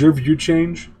impressions? Did your view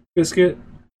change, Biscuit?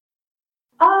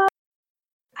 I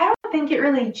don't think it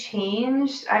really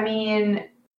changed. I mean,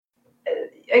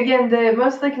 again,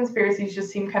 most of the conspiracies just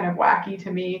seem kind of wacky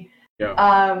to me. Yeah.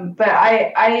 But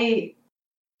I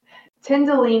tend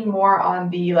to lean more on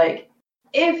the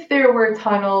if there were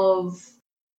tunnels,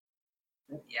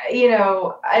 I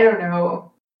don't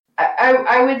know.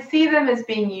 I would see them as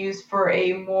being used for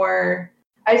a more,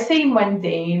 I say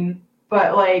mundane,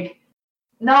 but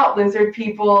not lizard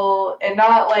people and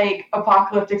not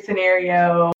apocalyptic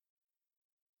scenario.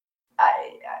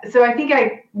 So I think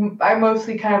I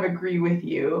mostly kind of agree with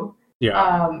you.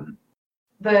 Yeah.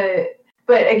 But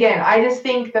again, I just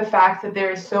think the fact that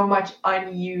there is so much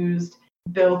unused,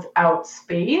 built out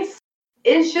space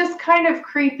is just kind of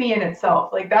creepy in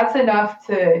itself. That's enough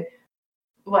to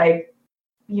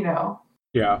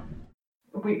Yeah.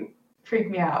 Freak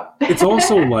me out. It's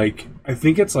also I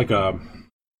think it's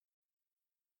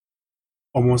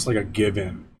almost like a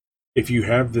given. If you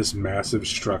have this massive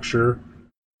structure,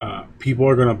 people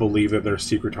are going to believe that there's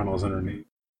secret tunnels underneath.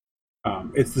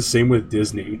 It's the same with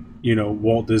Disney.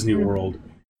 Walt Disney World.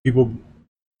 People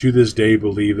to this day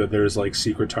believe that there's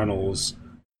secret tunnels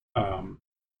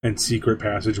and secret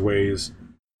passageways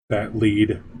that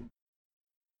lead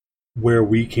where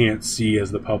we can't see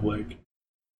as the public.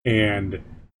 And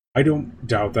I don't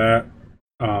doubt that.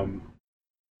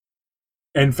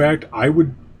 In fact, I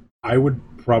would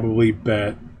probably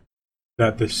bet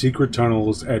that the secret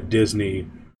tunnels at Disney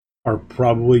are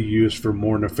probably used for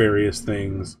more nefarious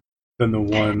things than the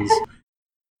ones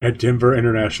at Denver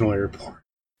International Airport.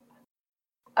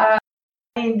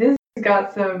 mean, this has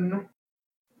got some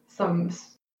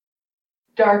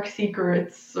dark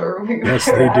secrets, or Yes,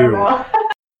 I they don't do. know.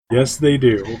 Yes, they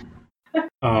do.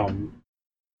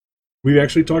 We've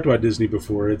actually talked about Disney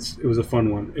before. It was a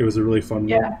fun one. It was a really fun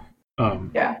Yeah.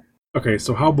 one. Yeah. Okay,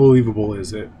 so how believable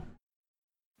is it?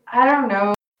 I don't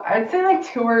know. I'd say like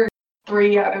 2 or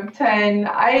 3 out of 10.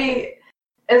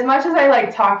 As much as I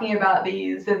like talking about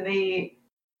these, and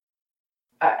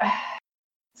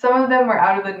some of them were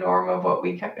out of the norm of what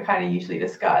we kind of usually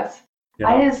discuss. Yeah.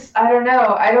 I don't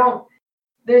know.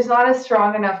 There's not a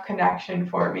strong enough connection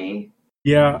for me.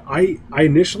 Yeah, I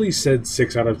initially said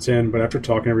 6 out of 10, but after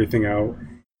talking everything out,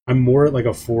 I'm more at like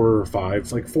a 4 or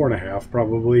 5, like 4.5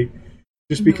 probably.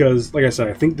 Just because, like I said,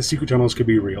 I think the secret tunnels could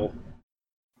be real.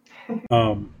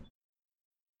 I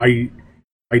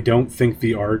don't think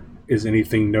the art is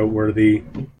anything noteworthy.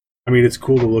 I mean, it's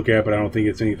cool to look at, but I don't think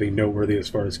it's anything noteworthy as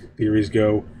far as theories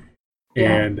go.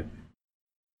 Yeah. And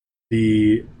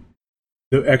the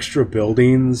extra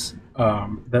buildings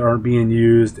that aren't being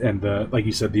used, and the, like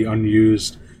you said, the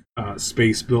unused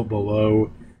space built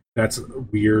below, that's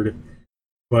weird.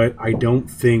 But I don't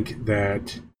think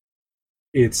that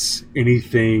it's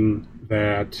anything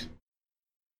that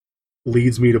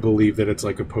leads me to believe that it's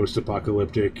like a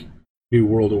post-apocalyptic New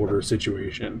World Order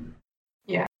situation.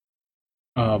 Yeah.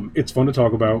 It's fun to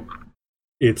talk about.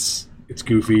 It's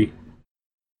goofy.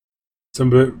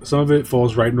 Some of it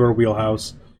falls right into our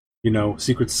wheelhouse. You know,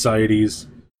 secret societies,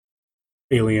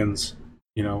 aliens,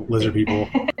 you know, lizard people.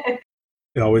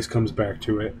 It always comes back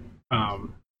to it.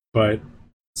 But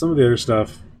some of the other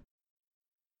stuff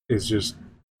is just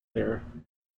there.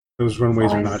 Those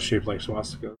runways are not shaped like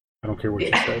swastikas. I don't care what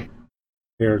you say.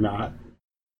 They're not.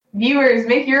 Viewers,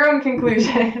 make your own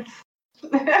conclusions.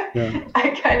 Yeah. I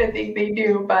kind of think they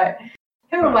do, but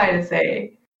who am I to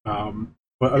say?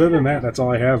 But other than that, that's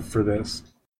all I have for this.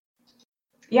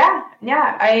 Yeah.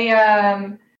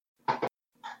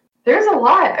 There's a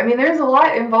lot. I mean, there's a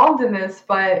lot involved in this,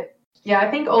 but yeah,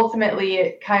 I think ultimately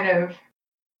it kind of,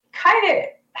 I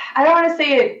don't want to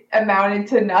say it amounted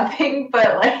to nothing,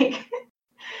 but like,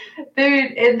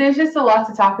 there's just a lot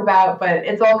to talk about, but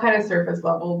it's all kind of surface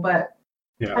level. But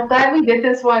yeah. I'm glad we did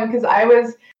this one because I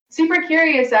was super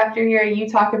curious after hearing you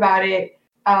talk about it,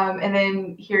 and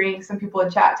then hearing some people in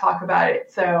chat talk about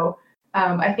it. So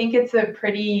I think it's a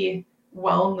pretty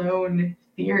well-known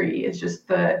theory. It's just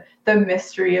the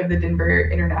mystery of the Denver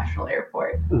International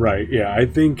Airport. Right. Yeah. I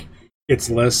think it's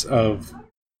less of,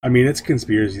 I mean, it's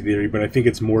conspiracy theory, but I think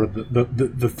it's more of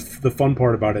the fun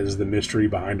part about it is the mystery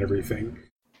behind everything.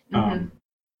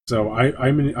 So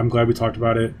I'm glad we talked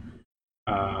about it.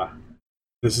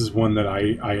 This is one that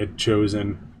I had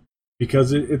chosen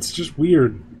because it's just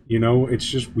weird, you know. It's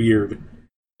just weird,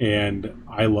 and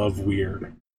I love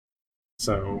weird.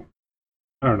 So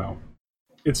I don't know.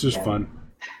 It's just fun.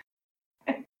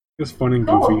 It's fun and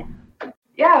goofy.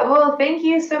 Yeah, well, thank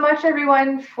you so much,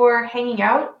 everyone, for hanging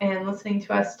out and listening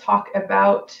to us talk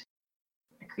about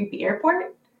a creepy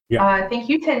airport. Yeah. Thank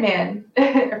you, Tin Man.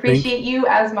 Appreciate you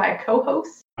as my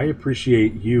co-host. I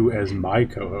appreciate you as my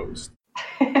co-host.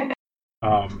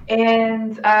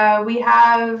 And we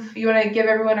have, you want to give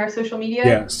everyone our social media?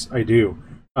 Yes, I do.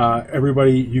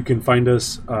 Everybody, you can find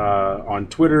us on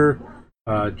Twitter,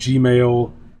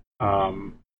 Gmail,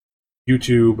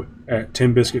 YouTube at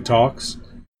Tin Biscuit Talks.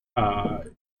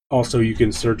 Also, you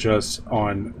can search us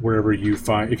on wherever you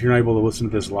find, if you're not able to listen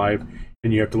to this live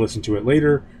and you have to listen to it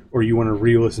later, or you want to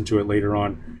re-listen to it later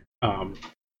on,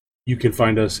 you can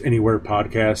find us anywhere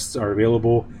podcasts are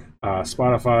available.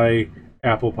 Spotify,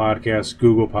 Apple Podcasts,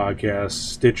 Google Podcasts,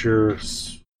 Stitcher,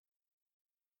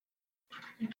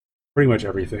 pretty much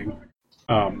everything.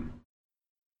 I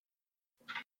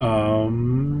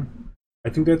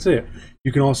think that's it.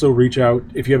 You can also reach out,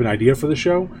 if you have an idea for the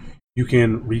show, you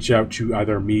can reach out to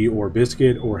either me or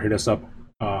Biscuit or hit us up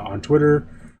on Twitter.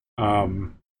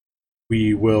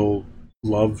 We would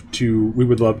love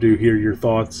to hear your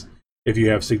thoughts. If you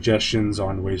have suggestions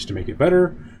on ways to make it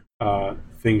better,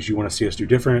 things you want to see us do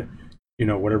different, you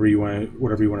know, whatever you want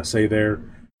to say there.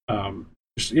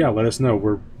 Just let us know.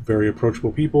 We're very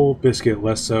approachable people. Biscuit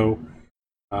less so.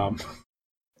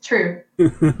 True.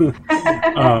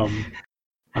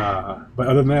 But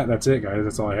other than that, that's it, guys.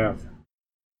 That's all I have.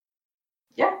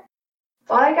 Yeah,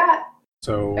 that's all I got.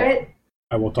 So all right.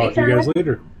 I will talk to you guys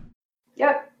later.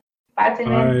 Yep. Bye, Tin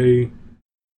Man. Bye.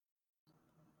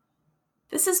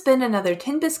 This has been another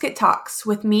Tin Biscuit Talks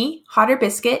with me, Hotter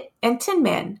Biscuit, and Tin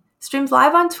Man, streamed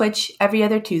live on Twitch every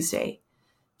other Tuesday.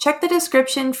 Check the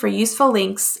description for useful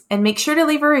links and make sure to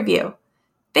leave a review.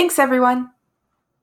 Thanks, everyone.